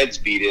getting our heads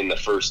beat in the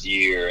first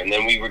year, and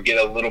then we would get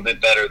a little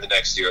bit better the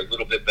next year, a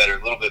little bit better,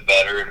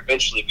 and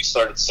eventually we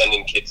started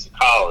sending kids to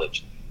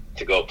college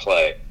to go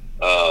play.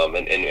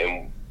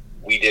 And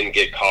we didn't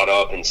get caught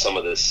up in some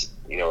of this,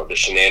 you know, the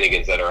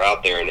shenanigans that are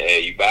out there in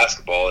AAU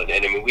basketball. And I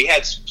mean, we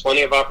had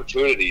plenty of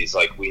opportunities.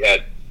 Like we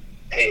had,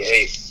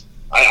 hey,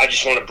 I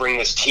just want to bring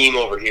this team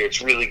over here.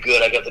 It's really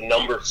good. I got the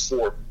number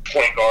 4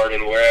 point guard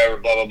and wherever,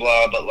 blah, blah,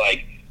 blah. But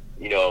like,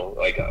 you know,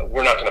 like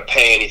we're not going to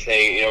pay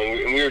anything, you know,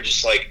 and we were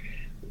just like,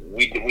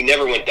 we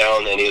never went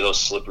down any of those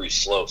slippery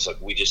slopes.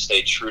 Like we just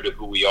stayed true to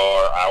who we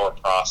are, our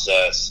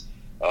process,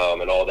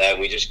 and all that.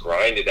 And we just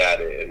grinded at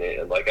it.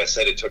 And like I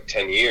said, it took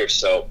 10 years.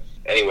 So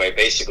anyway,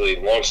 basically,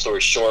 long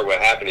story short,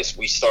 what happened is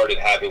we started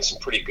having some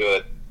pretty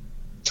good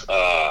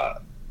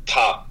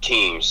top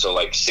teams. So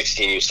like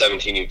 16U,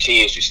 17U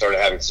teams, we started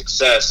having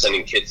success,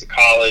 sending kids to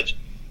college.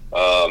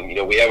 You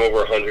know, we have over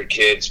 100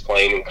 kids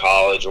playing in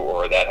college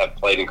or that have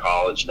played in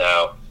college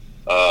now.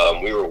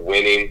 We were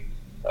winning.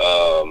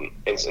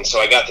 And so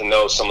I got to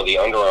know some of the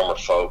Under Armour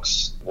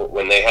folks.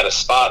 When they had a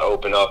spot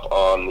open up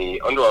on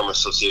the Under Armour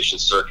Association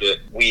circuit,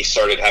 we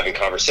started having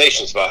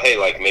conversations about, hey,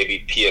 like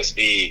maybe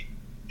PSB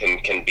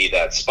can be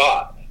that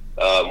spot,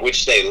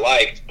 which they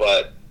liked.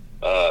 But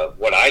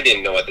what I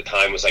didn't know at the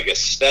time was, I guess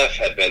Steph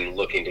had been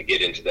looking to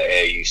get into the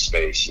AAU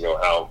space. You know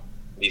how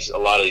a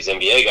lot of these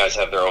NBA guys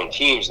have their own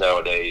teams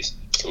nowadays.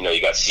 You know,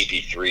 you got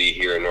CP3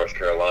 here in North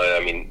Carolina. I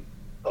mean,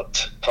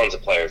 tons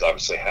of players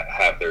obviously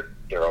have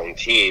their own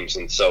teams,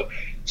 and so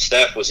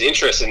Steph was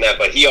interested in that,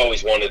 but he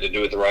always wanted to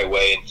do it the right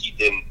way, and he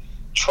didn't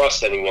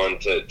trust anyone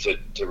to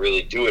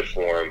really do it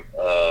for him.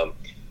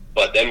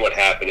 But then what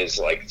happened is,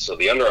 like, so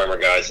the Under Armour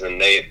guys, and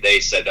they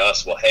said to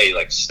us, well, hey,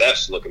 like,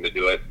 Steph's looking to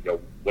do it.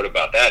 What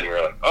about that? And we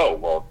were like, oh,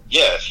 well,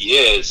 yeah, if he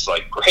is,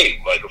 like, great.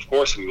 Like, of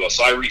course we will.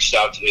 So I reached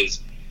out to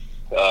his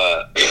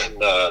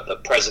the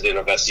president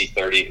of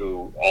SC30,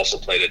 who also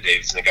played at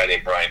Davidson, a guy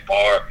named Brian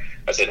Barr.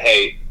 I said,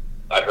 hey,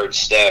 I heard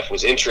Steph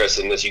was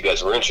interested in this. You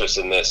guys were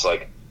interested in this.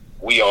 Like,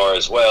 we are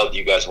as well. Do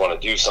you guys want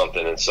to do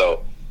something? And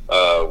so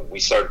we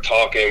started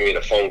talking. We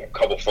had a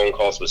couple phone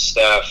calls with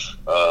Steph,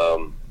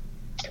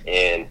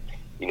 and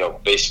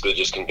basically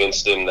just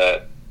convinced him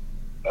that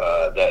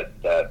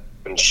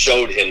and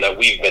showed him that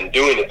we've been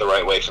doing it the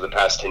right way for the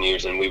past 10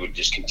 years, and we would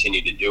just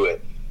continue to do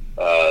it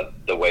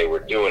the way we're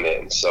doing it.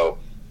 And so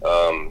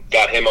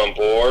got him on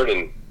board,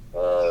 and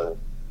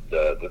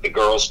the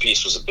girls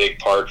piece was a big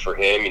part for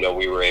him.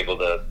 We were able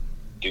to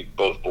do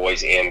both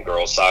boys and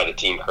girls side of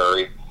Team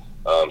Curry.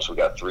 So we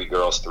got 3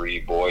 girls, 3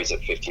 boys at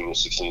 15U,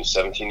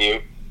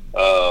 16U,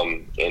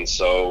 17U. And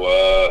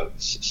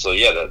so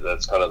yeah,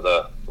 that's kind of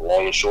the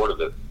long and short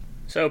of it.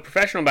 So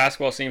professional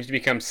basketball seems to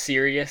become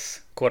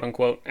serious, quote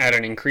unquote, at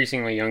an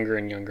increasingly younger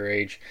and younger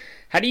age.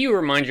 How do you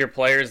remind your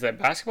players that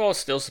basketball is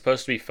still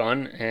supposed to be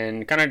fun,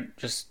 and kind of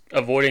just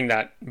avoiding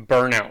that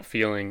burnout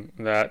feeling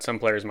that some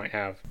players might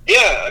have?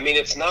 Yeah, I mean,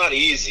 it's not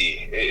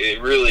easy. It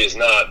really is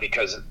not,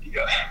 because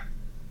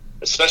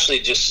especially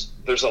just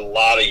there's a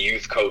lot of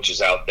youth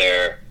coaches out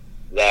there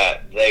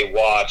that they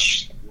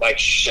watch Mike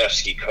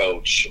Krzyzewski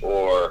coach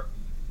or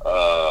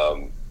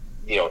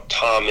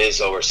Tom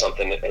Izzo or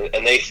something,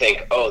 and they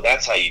think, oh,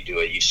 that's how you do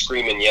it. You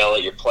scream and yell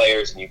at your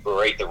players, and you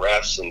berate the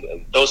refs,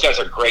 and those guys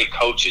are great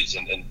coaches.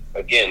 And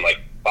again, like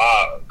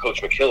Bob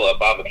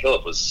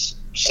McKillop was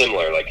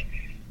similar. Like,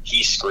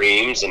 he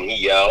screams and he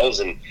yells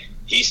and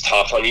he's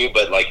tough on you,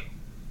 but like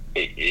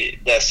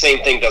that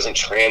same thing doesn't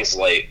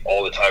translate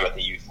all the time at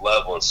the youth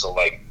level. And so,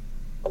 like,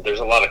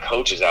 there's a lot of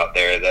coaches out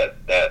there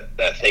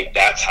that think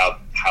that's how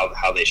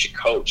they should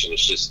coach, and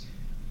it's just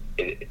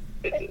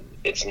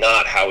it's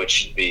not how it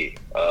should be.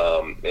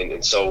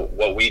 And so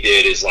what we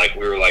did is, like,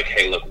 we were like,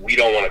 hey, look, we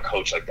don't want to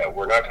coach like that.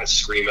 We're not going to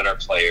scream at our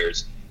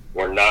players.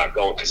 We're not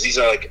going, because these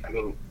are, like, I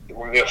mean,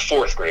 we have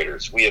 4th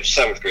graders, we have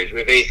 7th graders, we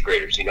have 8th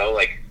graders.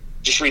 Like,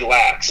 just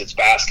relax. It's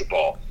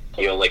basketball.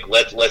 Like,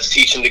 let's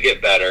teach them to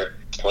get better.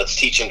 Let's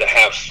teach them to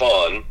have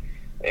fun.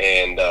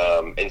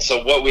 And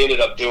so what we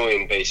ended up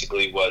doing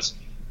basically was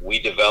we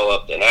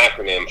developed an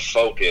acronym,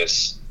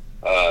 FOCUS,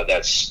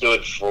 that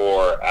stood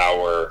for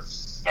our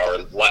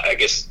I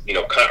guess,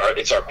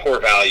 it's our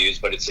core values,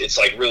 but it's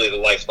like really the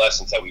life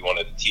lessons that we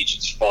wanted to teach.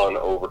 It's fun,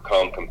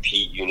 overcome,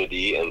 compete,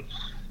 unity, and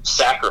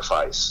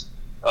sacrifice.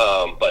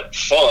 But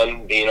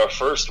fun being our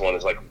first one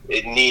is, like,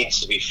 it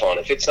needs to be fun.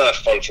 If it's not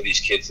fun for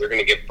these kids, they're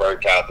going to get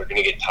burnt out, they're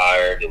going to get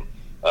tired, and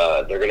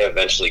they're going to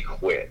eventually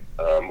quit.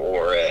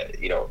 Or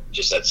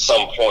just at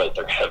some point,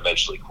 they're going to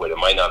eventually quit. It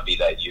might not be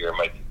that year, it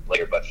might be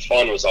later, but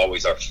fun was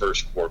always our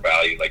first core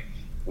value. Like,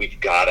 we've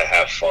got to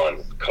have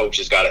fun.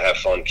 Coaches got to have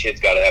fun.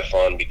 Kids got to have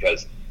fun,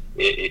 because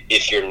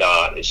if you're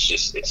not,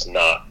 it's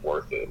not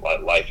worth it.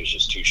 Life is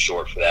just too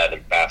short for that,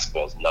 and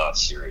basketball is not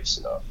serious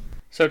enough.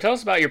 So tell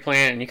us about your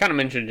plan, and you kind of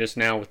mentioned just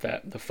now with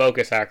the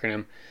FOCUS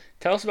acronym.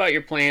 Tell us about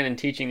your plan in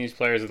teaching these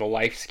players the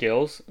life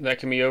skills that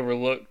can be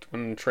overlooked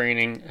when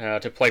training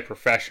to play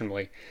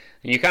professionally.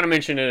 And you kind of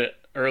mentioned it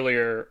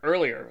earlier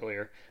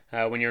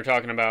when you were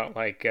talking about,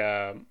 like,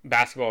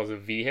 basketball as a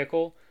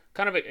vehicle.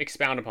 Kind of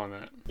expound upon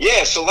that.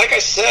 Yeah, so like I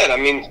said, I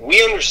mean,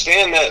 we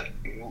understand that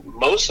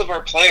most of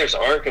our players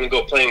aren't going to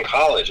go play in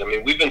college. I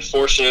mean, we've been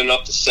fortunate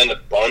enough to send a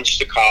bunch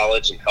to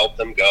college and help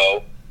them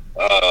go.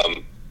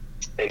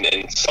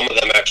 And some of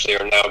them actually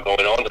are now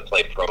going on to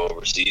play pro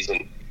overseas.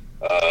 And,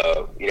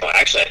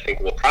 actually, I think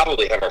we'll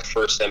probably have our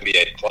first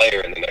NBA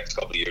player in the next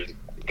couple of years,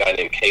 a guy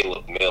named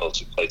Caleb Mills,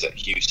 who plays at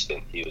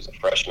Houston. He was a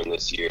freshman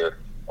this year,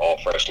 all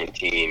freshman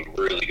team,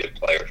 really good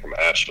player from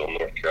Asheville,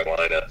 North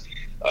Carolina.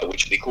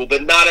 Which would be cool.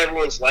 But not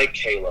everyone's like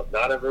Caleb.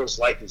 Not everyone's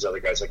like these other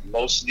guys. Like,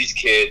 most of these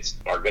kids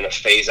are going to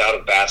phase out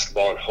of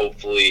basketball, and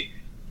hopefully,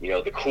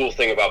 the cool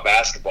thing about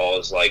basketball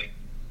is, like,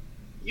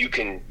 you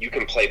can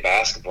play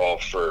basketball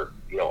for,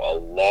 a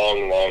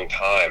long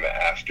time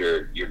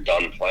after you're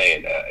done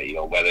playing.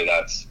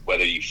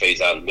 Whether you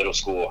phase out in middle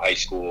school, high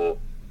school,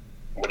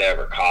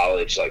 whatever,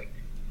 college, like,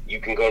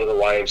 you can go to the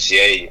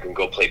YMCA, you can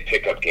go play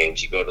pickup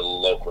games, you go to the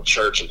local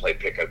church and play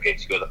pickup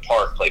games, you go to the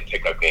park, play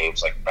pickup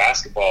games. Like,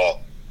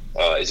 basketball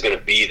is going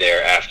to be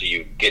there after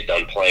you get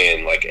done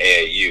playing, like,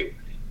 AAU,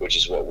 which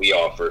is what we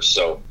offer.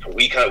 So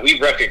we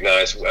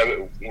recognize,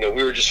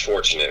 we were just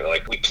fortunate.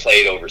 Like, we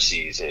played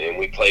overseas and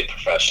we played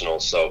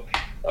professional. So,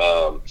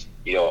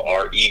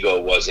 our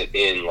ego wasn't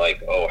in,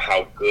 like, oh,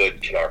 how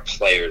good can our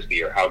players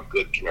be, or how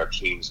good can our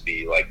teams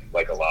be,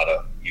 like a lot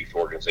of youth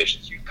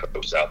organizations, youth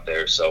coaches out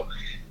there. So,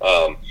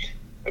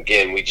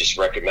 again, we just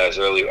recognized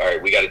early, all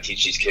right, we got to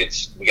teach these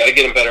kids, we got to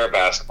get them better at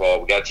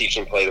basketball, we got to teach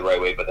them to play the right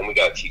way, but then we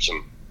got to teach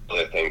them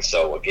other things.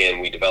 So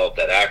again, we developed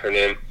that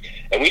acronym,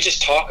 and we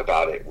just talk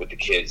about it with the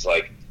kids,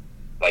 like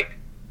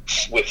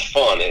with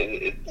fun.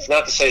 It's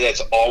not to say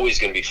that's always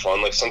going to be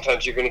fun. Like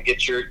sometimes you're going to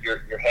get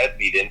your head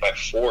beat in by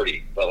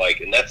 40, but like,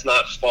 and that's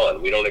not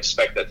fun. We don't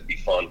expect that to be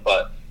fun,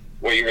 but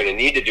what you're going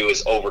to need to do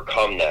is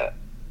overcome that.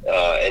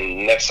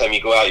 And next time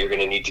you go out, you're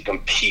going to need to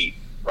compete,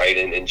 right?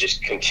 And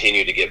just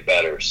continue to get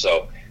better.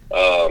 So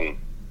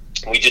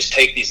we just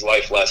take these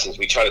life lessons.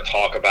 We try to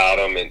talk about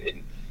them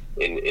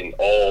in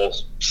all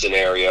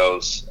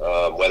scenarios,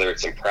 whether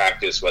it's in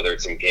practice, whether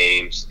it's in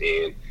games,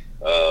 and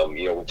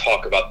we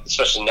talk about,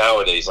 especially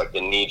nowadays, like the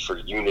need for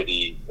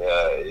unity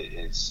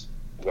is,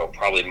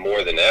 probably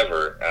more than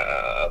ever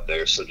out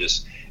there. So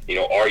just,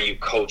 are you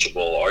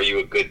coachable? Are you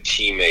a good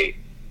teammate?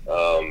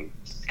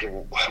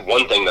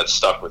 One thing that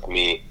stuck with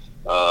me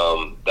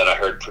that I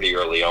heard pretty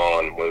early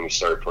on when we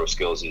started Pro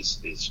Skills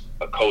is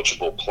a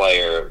coachable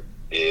player,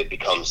 it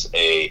becomes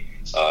a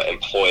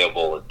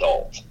employable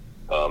adult.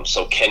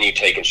 So can you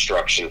take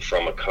instruction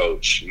from a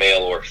coach,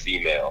 male or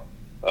female?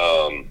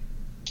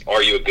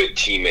 Are you a good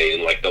teammate?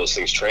 And like those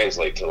things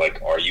translate to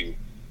like, are you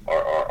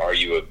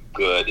a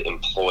good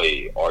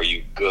employee? Are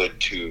you good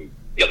to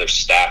the other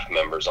staff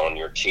members on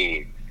your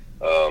team?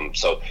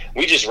 So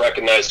we just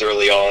recognized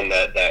early on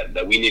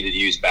that we needed to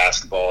use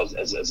basketball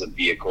as a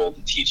vehicle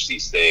to teach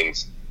these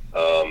things,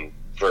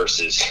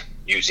 versus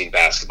using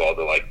basketball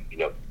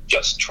to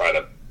just try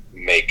to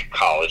make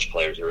college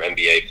players or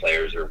NBA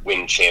players or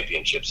win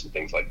championships and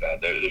things like that.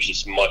 There's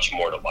just much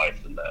more to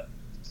life than that.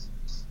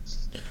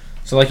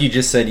 So like you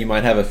just said, you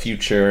might have a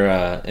future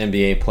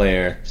NBA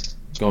player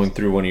going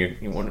through one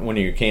of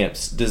your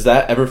camps. Does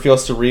that ever feel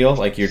surreal?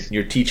 Like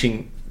you're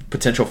teaching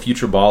potential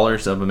future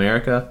ballers of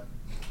America?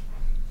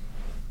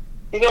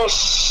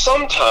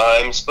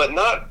 Sometimes, but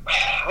not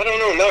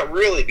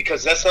really,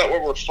 because that's not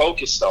what we're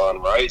focused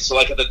on, right? So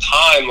like at the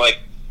time, like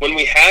when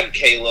we had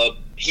Caleb,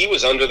 he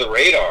was under the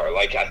radar.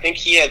 Like I think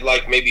he had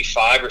like maybe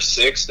 5 or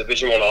 6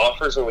 Division I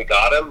offers when we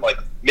got him, like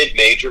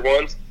mid-major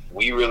ones.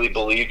 We really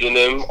believed in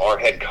him. Our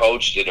head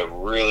coach did a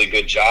really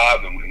good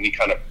job, and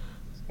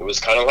it was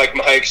kind of like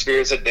my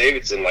experience at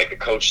Davidson. Like the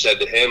coach said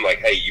to him, like,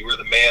 "Hey, you were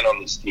the man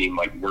on this team.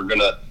 Like we're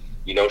gonna,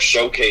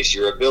 showcase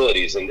your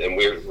abilities, and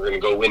we're gonna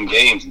go win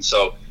games." And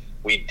so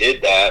we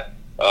did that,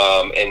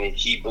 and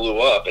he blew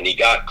up, and he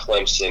got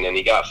Clemson, and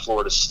he got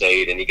Florida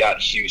State, and he got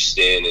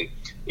Houston, and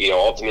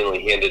ultimately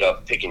he ended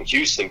up picking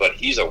Houston. But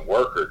he's a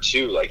worker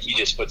too. Like he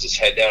just puts his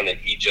head down and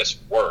he just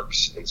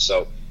works. And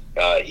so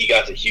he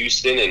got to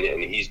Houston,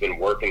 and he's been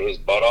working his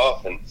butt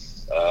off, and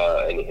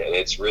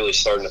it's really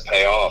starting to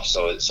pay off.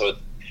 So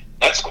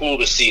that's cool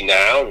to see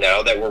now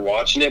that we're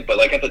watching it. But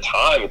like at the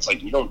time, it's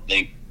like you don't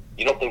think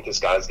this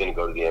guy's going to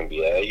go to the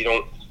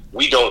NBA.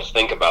 We don't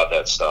think about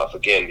that stuff,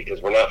 again,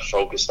 because we're not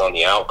focused on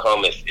the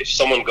outcome. If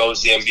someone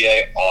goes to the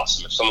NBA,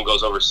 awesome. If someone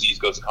goes overseas,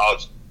 goes to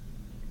college,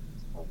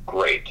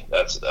 great.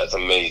 That's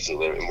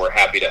amazing, and we're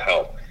happy to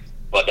help.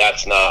 But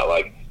that's not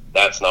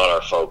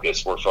our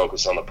focus. We're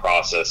focused on the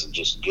process of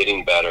just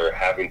getting better,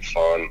 having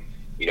fun,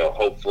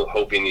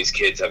 hoping these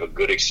kids have a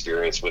good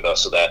experience with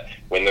us so that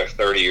when they're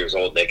 30 years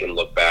old, they can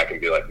look back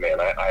and be like,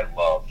 man, I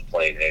loved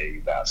playing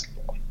AAU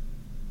basketball.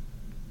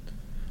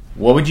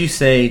 What would you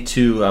say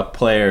to a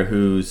player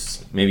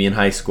who's maybe in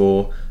high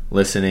school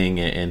listening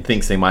and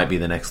thinks they might be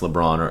the next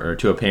LeBron, or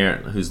to a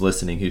parent who's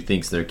listening who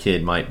thinks their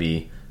kid might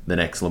be the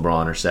next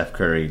LeBron or Steph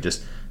Curry,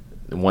 just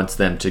wants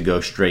them to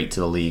go straight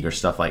to the league or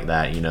stuff like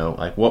that?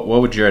 Like what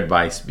would your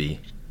advice be?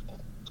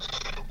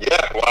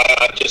 Yeah, well,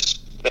 I've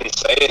just been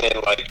saying it,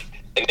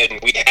 and then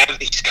we have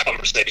these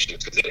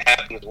conversations because it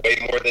happens way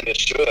more than it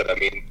should. I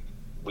mean,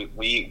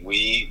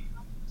 we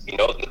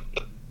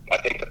I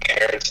think the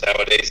parents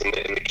nowadays and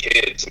the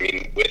kids, I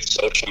mean, with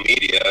social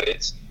media,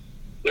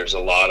 there's a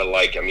lot of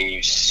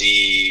you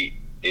see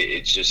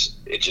it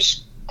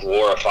just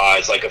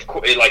glorifies, of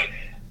course, it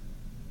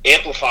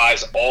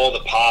amplifies all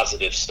the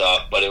positive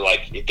stuff, but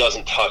it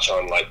doesn't touch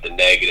on the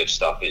negative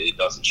stuff. It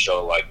doesn't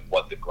show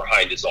what the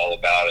grind is all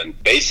about. And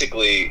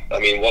basically, I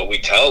mean, what we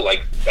tell,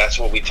 that's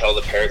what we tell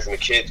the parents and the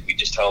kids. We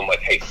just tell them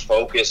hey,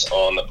 focus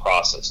on the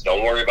process.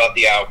 Don't worry about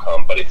the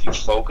outcome, but if you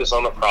focus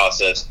on the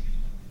process,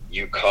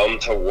 you come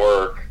to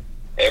work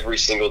every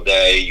single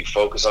day, you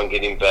focus on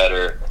getting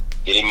better,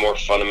 getting more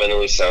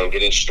fundamentally sound,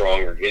 getting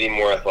stronger, getting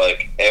more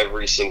athletic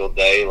every single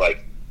day,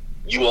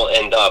 you will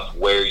end up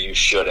where you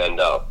should end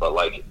up. But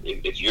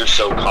if you're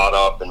so caught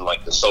up in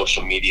the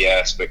social media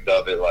aspect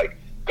of it,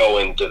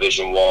 going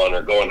Division I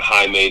or going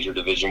high major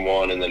Division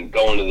I and then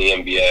going to the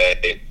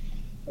NBA,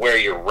 where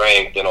you're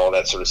ranked and all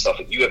that sort of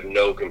stuff, you have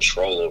no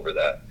control over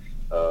that.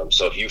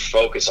 So if you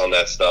focus on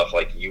that stuff,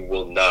 you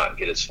will not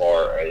get as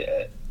far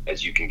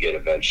as you can get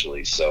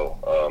eventually. So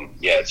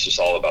it's just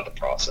all about the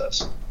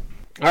process.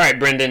 All right,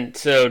 Brendan,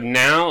 so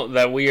now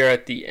that we are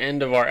at the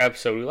end of our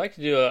episode, we like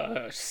to do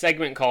a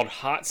segment called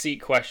Hot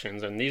Seat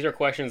Questions, and these are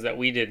questions that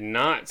we did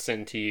not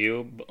send to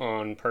you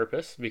on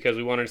purpose because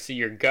we wanted to see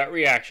your gut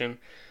reaction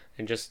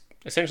and just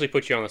essentially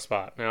put you on the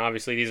spot. Now,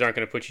 obviously, these aren't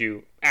going to put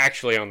you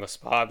actually on the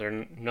spot.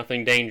 They're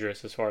nothing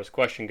dangerous as far as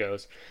question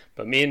goes,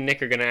 but me and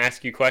Nick are going to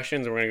ask you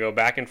questions, and we're going to go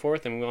back and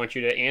forth, and we want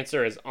you to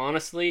answer as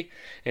honestly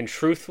and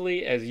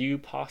truthfully as you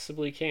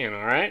possibly can,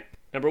 all right?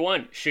 Number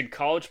 1, should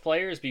college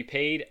players be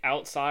paid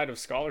outside of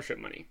scholarship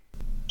money?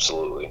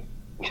 Absolutely.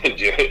 Do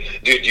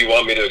you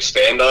want me to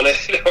expand on it?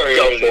 Or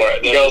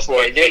Go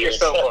for it. Get your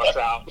soapbox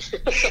out.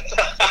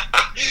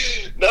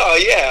 No,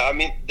 yeah. I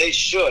mean, they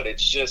should.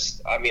 It's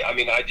just, I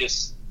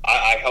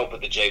help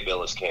at the Jay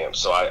Billis camp,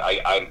 so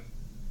I'm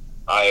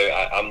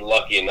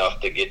lucky enough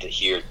to get to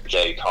hear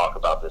Jay talk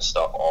about this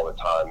stuff all the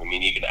time. I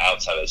mean, even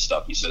outside of the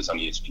stuff he says on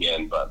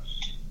ESPN, but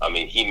I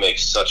mean, he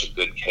makes such a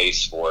good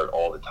case for it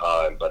all the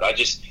time. But I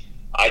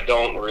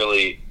don't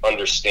really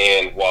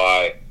understand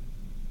why.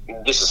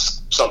 This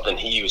is something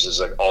he uses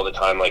like all the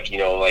time. Like,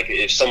 like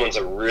if someone's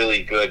a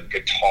really good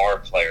guitar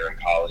player in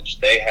college,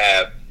 they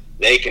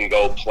can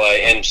go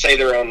play and say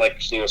they're on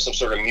like, some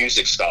sort of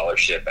music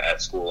scholarship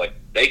at school. Like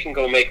they can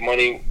go make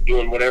money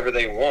doing whatever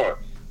they want.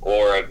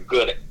 Or a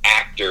good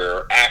actor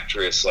or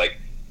actress. Like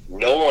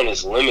no one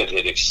is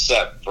limited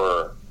except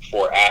for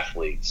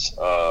athletes.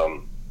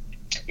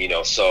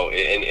 So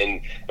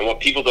and what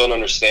people don't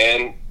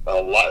understand a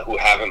lot who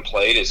haven't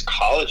played is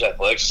college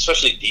athletics,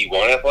 especially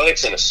D1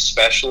 athletics, and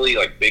especially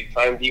like big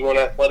time D1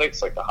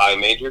 athletics, like the high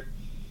major,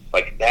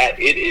 like that.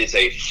 It is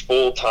a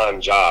full-time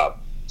job.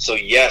 So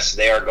yes,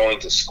 they are going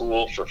to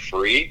school for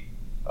free,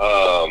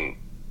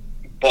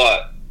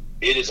 but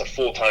it is a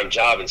full-time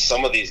job. And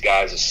some of these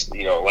guys,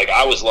 like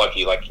I was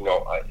lucky, like,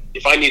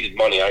 if I needed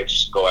money, I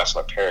just go ask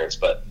my parents,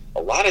 but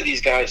a lot of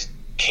these guys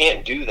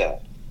can't do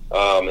that.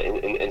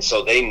 And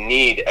so they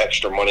need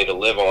extra money to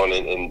live on,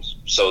 and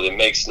so it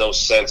makes no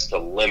sense to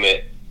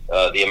limit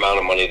the amount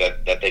of money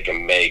that they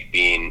can make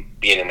being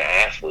an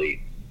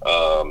athlete,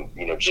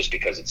 just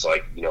because it's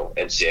like,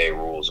 NCAA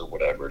rules or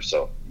whatever.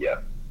 So, yeah.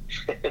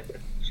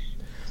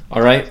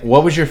 All right.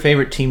 What was your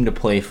favorite team to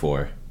play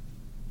for?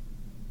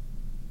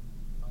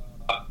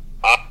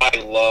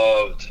 I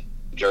loved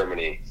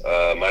Germany.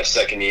 My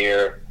second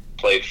year,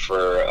 played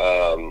for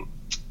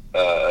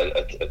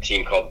a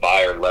team called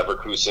Bayer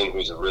Leverkusen,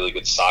 who's a really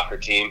good soccer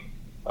team.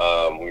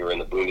 We were in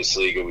the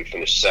Bundesliga. We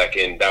finished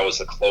second. That was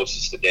the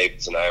closest to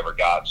Davidson I ever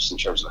got, just in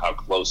terms of how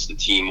close the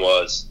team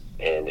was,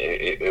 and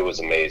it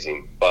was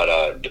amazing. But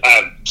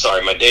I'm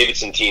sorry, my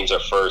Davidson teams are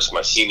first.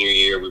 My senior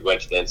year, we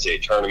went to the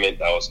NCAA tournament.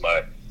 That was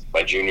my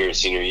junior and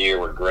senior year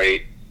were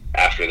great.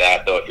 After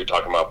that, though, if you're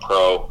talking about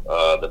pro,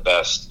 the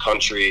best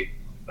country,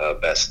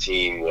 best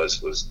team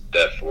was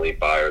definitely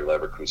Bayer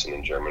Leverkusen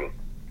in Germany.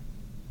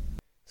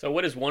 So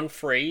what is one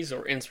phrase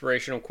or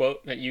inspirational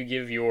quote that you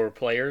give your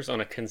players on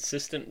a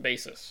consistent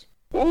basis?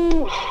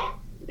 Ooh,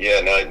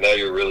 yeah, now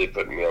you're really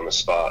putting me on the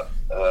spot.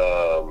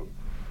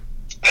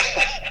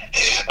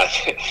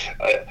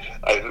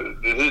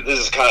 This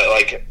is kind of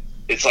like,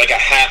 it's like a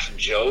half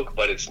joke,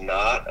 but it's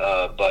not.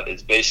 But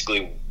it's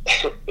basically,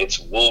 it's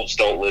wolves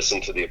don't listen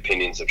to the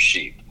opinions of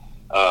sheep.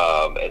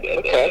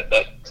 Okay.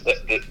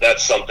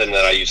 That's something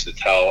that I used to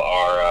tell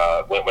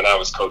our when I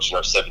was coaching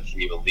our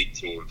 17U elite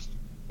team.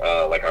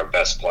 Like our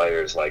best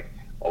players, like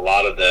a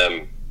lot of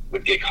them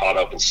would get caught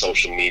up in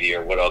social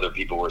media or what other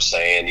people were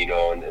saying, and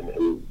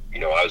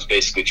I was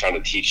basically trying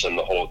to teach them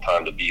the whole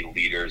time to be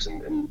leaders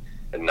and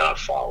not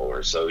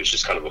followers. So it's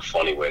just kind of a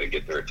funny way to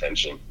get their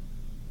attention.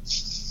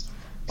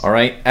 All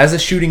right. As a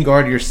shooting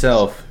guard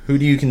yourself, who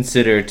do you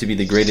consider to be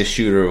the greatest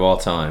shooter of all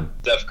time?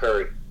 Steph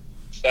Curry.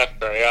 Steph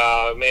Curry.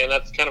 Man,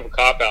 that's kind of a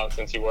cop-out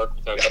since you work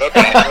with him. But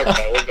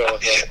okay, we'll go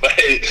with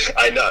it.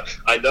 I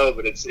know,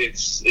 but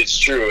it's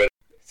true.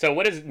 So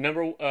what is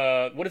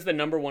the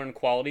number one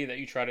quality that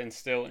you try to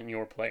instill in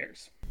your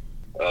players?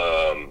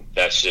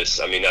 That's just,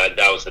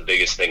 that was the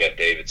biggest thing at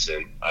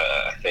Davidson.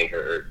 I think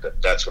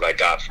that's what I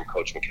got from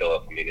Coach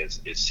McKillop.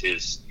 It's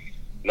his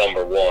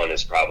number one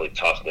is probably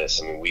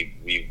toughness.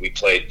 We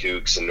played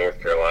Dukes and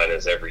North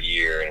Carolinas every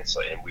year, and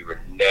we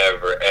were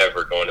never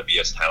ever going to be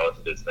as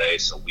talented as they.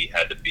 So we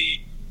had to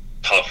be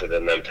tougher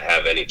than them to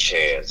have any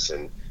chance.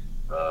 And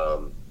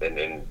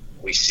then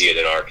we see it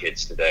in our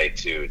kids today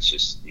too. It's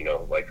just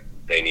like,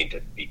 they need to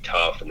be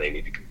tough and they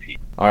need to compete.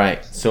 All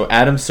right, so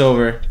Adam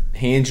Silver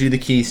hands you the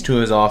keys to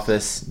his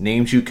office,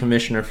 names you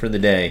commissioner for the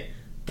day.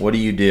 What do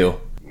you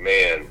do?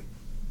 Man,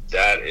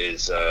 that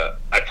is, I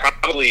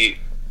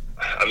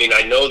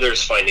know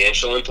there's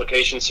financial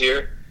implications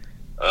here,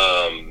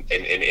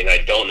 and I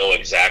don't know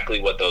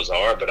exactly what those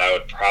are, but I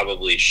would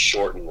probably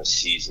shorten the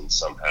season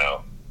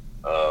somehow,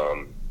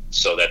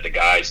 so that the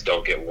guys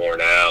don't get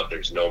worn out.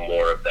 There's no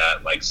more of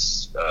that, like,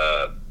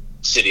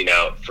 sitting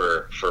out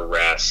for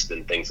rest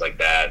and things like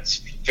that.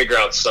 Figure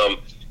out some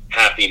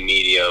happy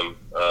medium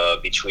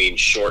between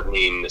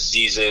shortening the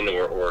season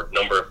or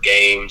number of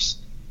games,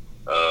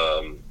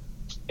 but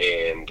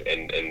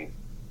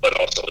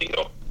also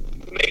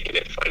making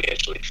it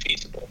financially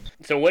feasible.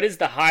 So what is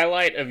the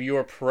highlight of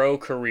your pro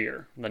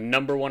career? The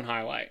number one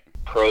highlight?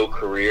 Pro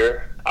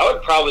career, I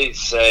would probably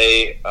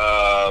say when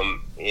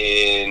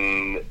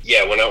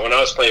I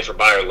was playing for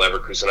Bayer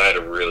Leverkusen, I had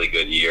a really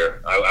good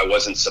year.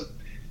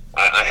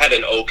 I had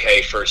an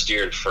okay first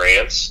year in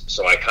France,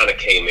 so I kind of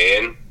came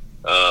in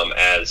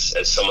as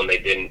someone they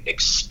didn't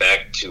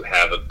expect to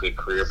have a good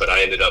career, but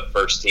I ended up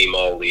first team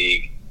all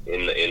league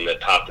in the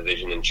top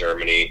division in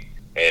Germany,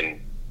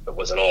 and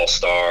was an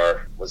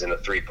all-star, was in a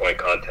 3-point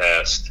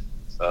contest.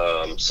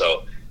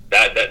 So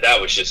that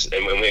was just,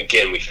 and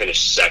we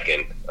finished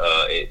second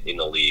in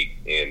the league,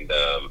 and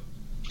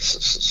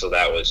so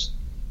that was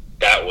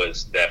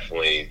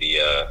definitely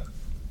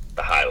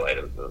the highlight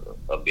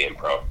of being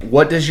pro.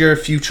 What does your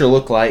future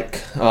look like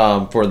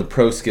for the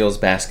Pro Skills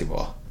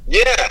basketball?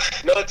 Yeah,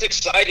 no, it's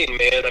exciting,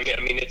 man.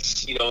 I mean,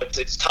 it's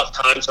it's tough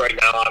times right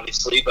now,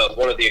 obviously. But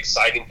one of the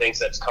exciting things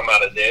that's come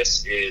out of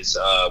this is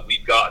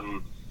we've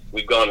gone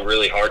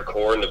really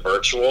hardcore into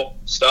virtual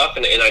stuff,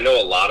 and I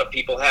know a lot of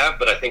people have,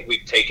 but I think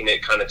we've taken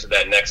it kind of to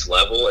that next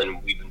level,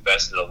 and we've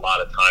invested a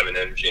lot of time and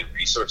energy and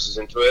resources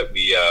into it.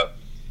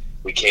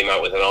 We came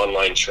out with an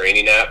online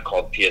training app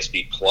called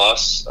PSB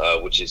Plus,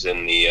 which is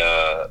in the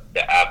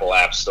Apple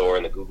App Store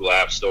and the Google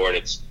App Store, and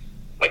it's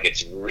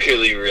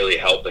really, really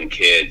helping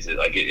kids.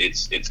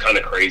 It's kind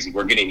of crazy.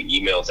 We're getting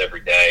emails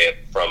every day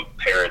from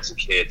parents and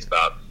kids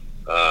about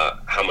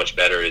how much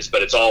better it is,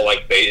 but it's all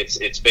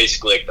it's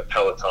basically like the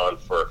Peloton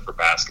for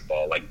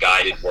basketball, like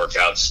guided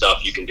workout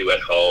stuff you can do at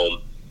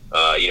home.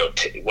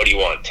 What do you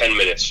want? 10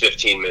 minutes,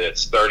 15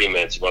 minutes, 30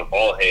 minutes. You want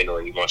ball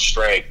handling, you want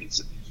strength.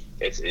 It's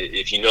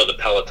if you know the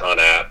Peloton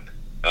app,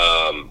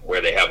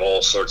 where they have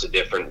all sorts of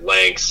different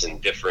lengths and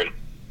different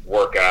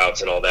workouts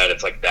and all that.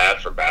 It's like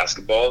that for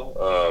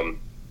basketball.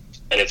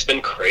 And it's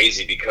been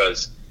crazy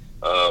because,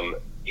 and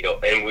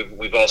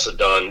we've also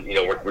done,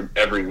 we're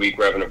every week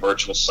we're having a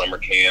virtual summer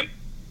camp.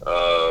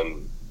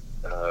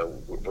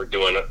 We're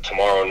doing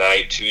tomorrow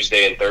night,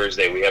 Tuesday and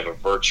Thursday, we have a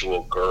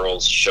virtual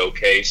girls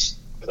showcase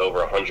with over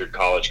 100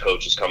 college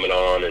coaches coming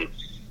on, and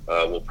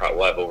we'll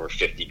have over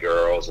 50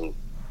 girls. And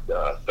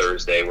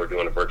Thursday we're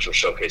doing a virtual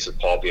showcase with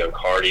Paul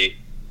Biancardi,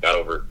 got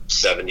over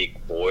 70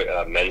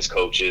 men's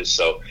coaches.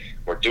 So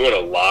we're doing a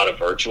lot of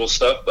virtual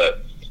stuff,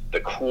 but the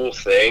cool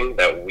thing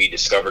that we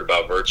discovered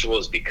about virtual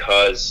is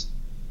because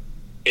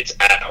it's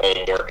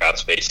at-home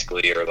workouts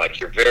basically, or like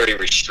you're very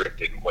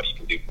restricted in what you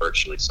can do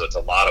virtually. So it's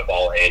a lot of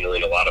ball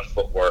handling, a lot of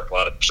footwork, a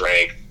lot of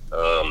strength,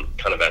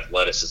 kind of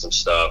athleticism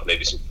stuff,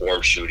 maybe some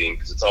form shooting,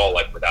 because it's all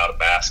like without a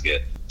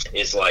basket.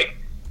 It's like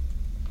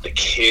the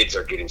kids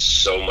are getting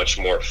so much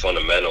more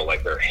fundamental.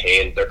 Like they're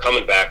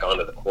coming back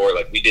onto the court.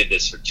 Like we did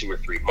this for 2 or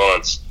 3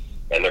 months,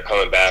 and they're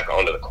coming back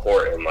onto the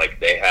court, and like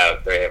they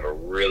have a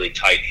really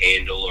tight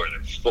handle, or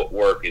their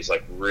footwork is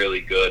like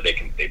really good.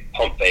 They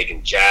pump fake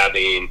and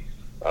jabbing.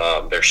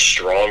 They're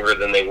stronger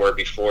than they were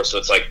before. So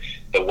it's like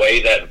the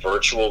way that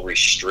virtual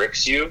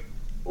restricts you.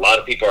 A lot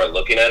of people are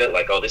looking at it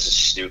like, oh, this is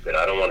stupid.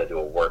 I don't want to do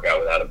a workout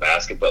without a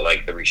basket. But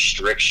like the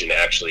restriction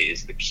actually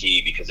is the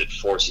key, because it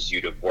forces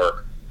you to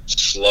work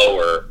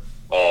slower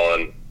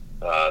on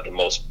the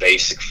most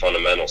basic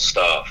fundamental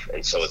stuff,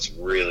 and so it's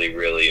really,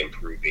 really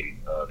improving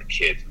the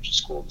kids, which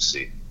is cool to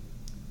see.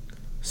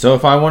 So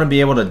if I want to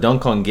be able to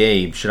dunk on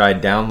Gabe, should I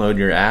download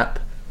your app?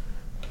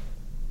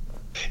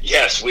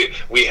 Yes, we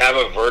have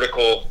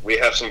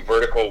some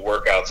vertical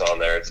workouts on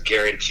there. It's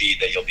guaranteed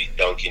that you'll be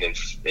dunking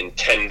in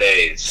 10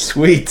 days.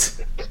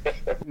 Sweet.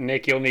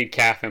 Nick, you'll need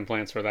calf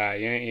implants for that.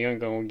 You ain't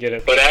gonna get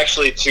it. But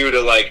actually, too,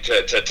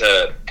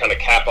 to kind of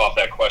cap off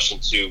that question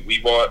too,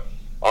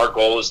 our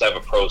goal is to have a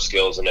Pro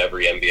Skills in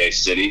every NBA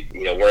city.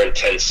 We're in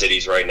 10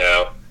 cities right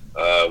now.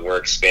 We're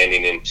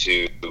expanding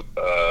into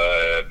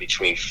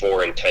between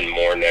 4 and 10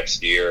 more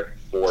next year.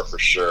 4 for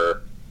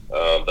sure,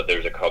 but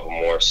there's a couple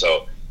more.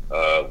 So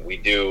we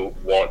do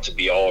want to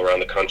be all around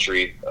the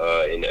country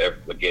in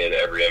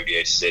every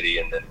NBA city,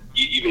 and then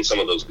even some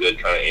of those good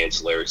kind of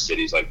ancillary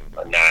cities like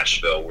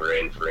Nashville we're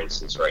in, for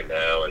instance, right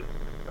now, and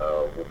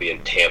we'll be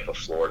in Tampa,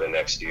 Florida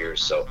next year.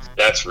 So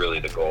that's really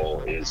the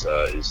goal, is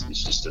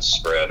just to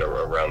spread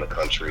around the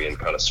country and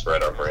kind of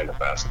spread our brand of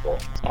basketball.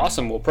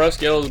 Awesome. Well, Pro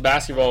Skills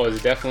basketball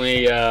is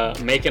definitely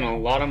making a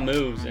lot of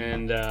moves,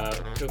 and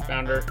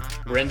co-founder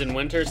Brendan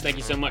Winters, thank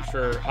you so much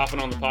for hopping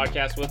on the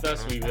podcast with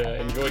us. We've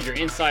enjoyed your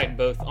insight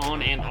both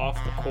on and off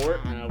the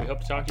court. We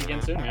hope to talk to you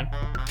again soon, man.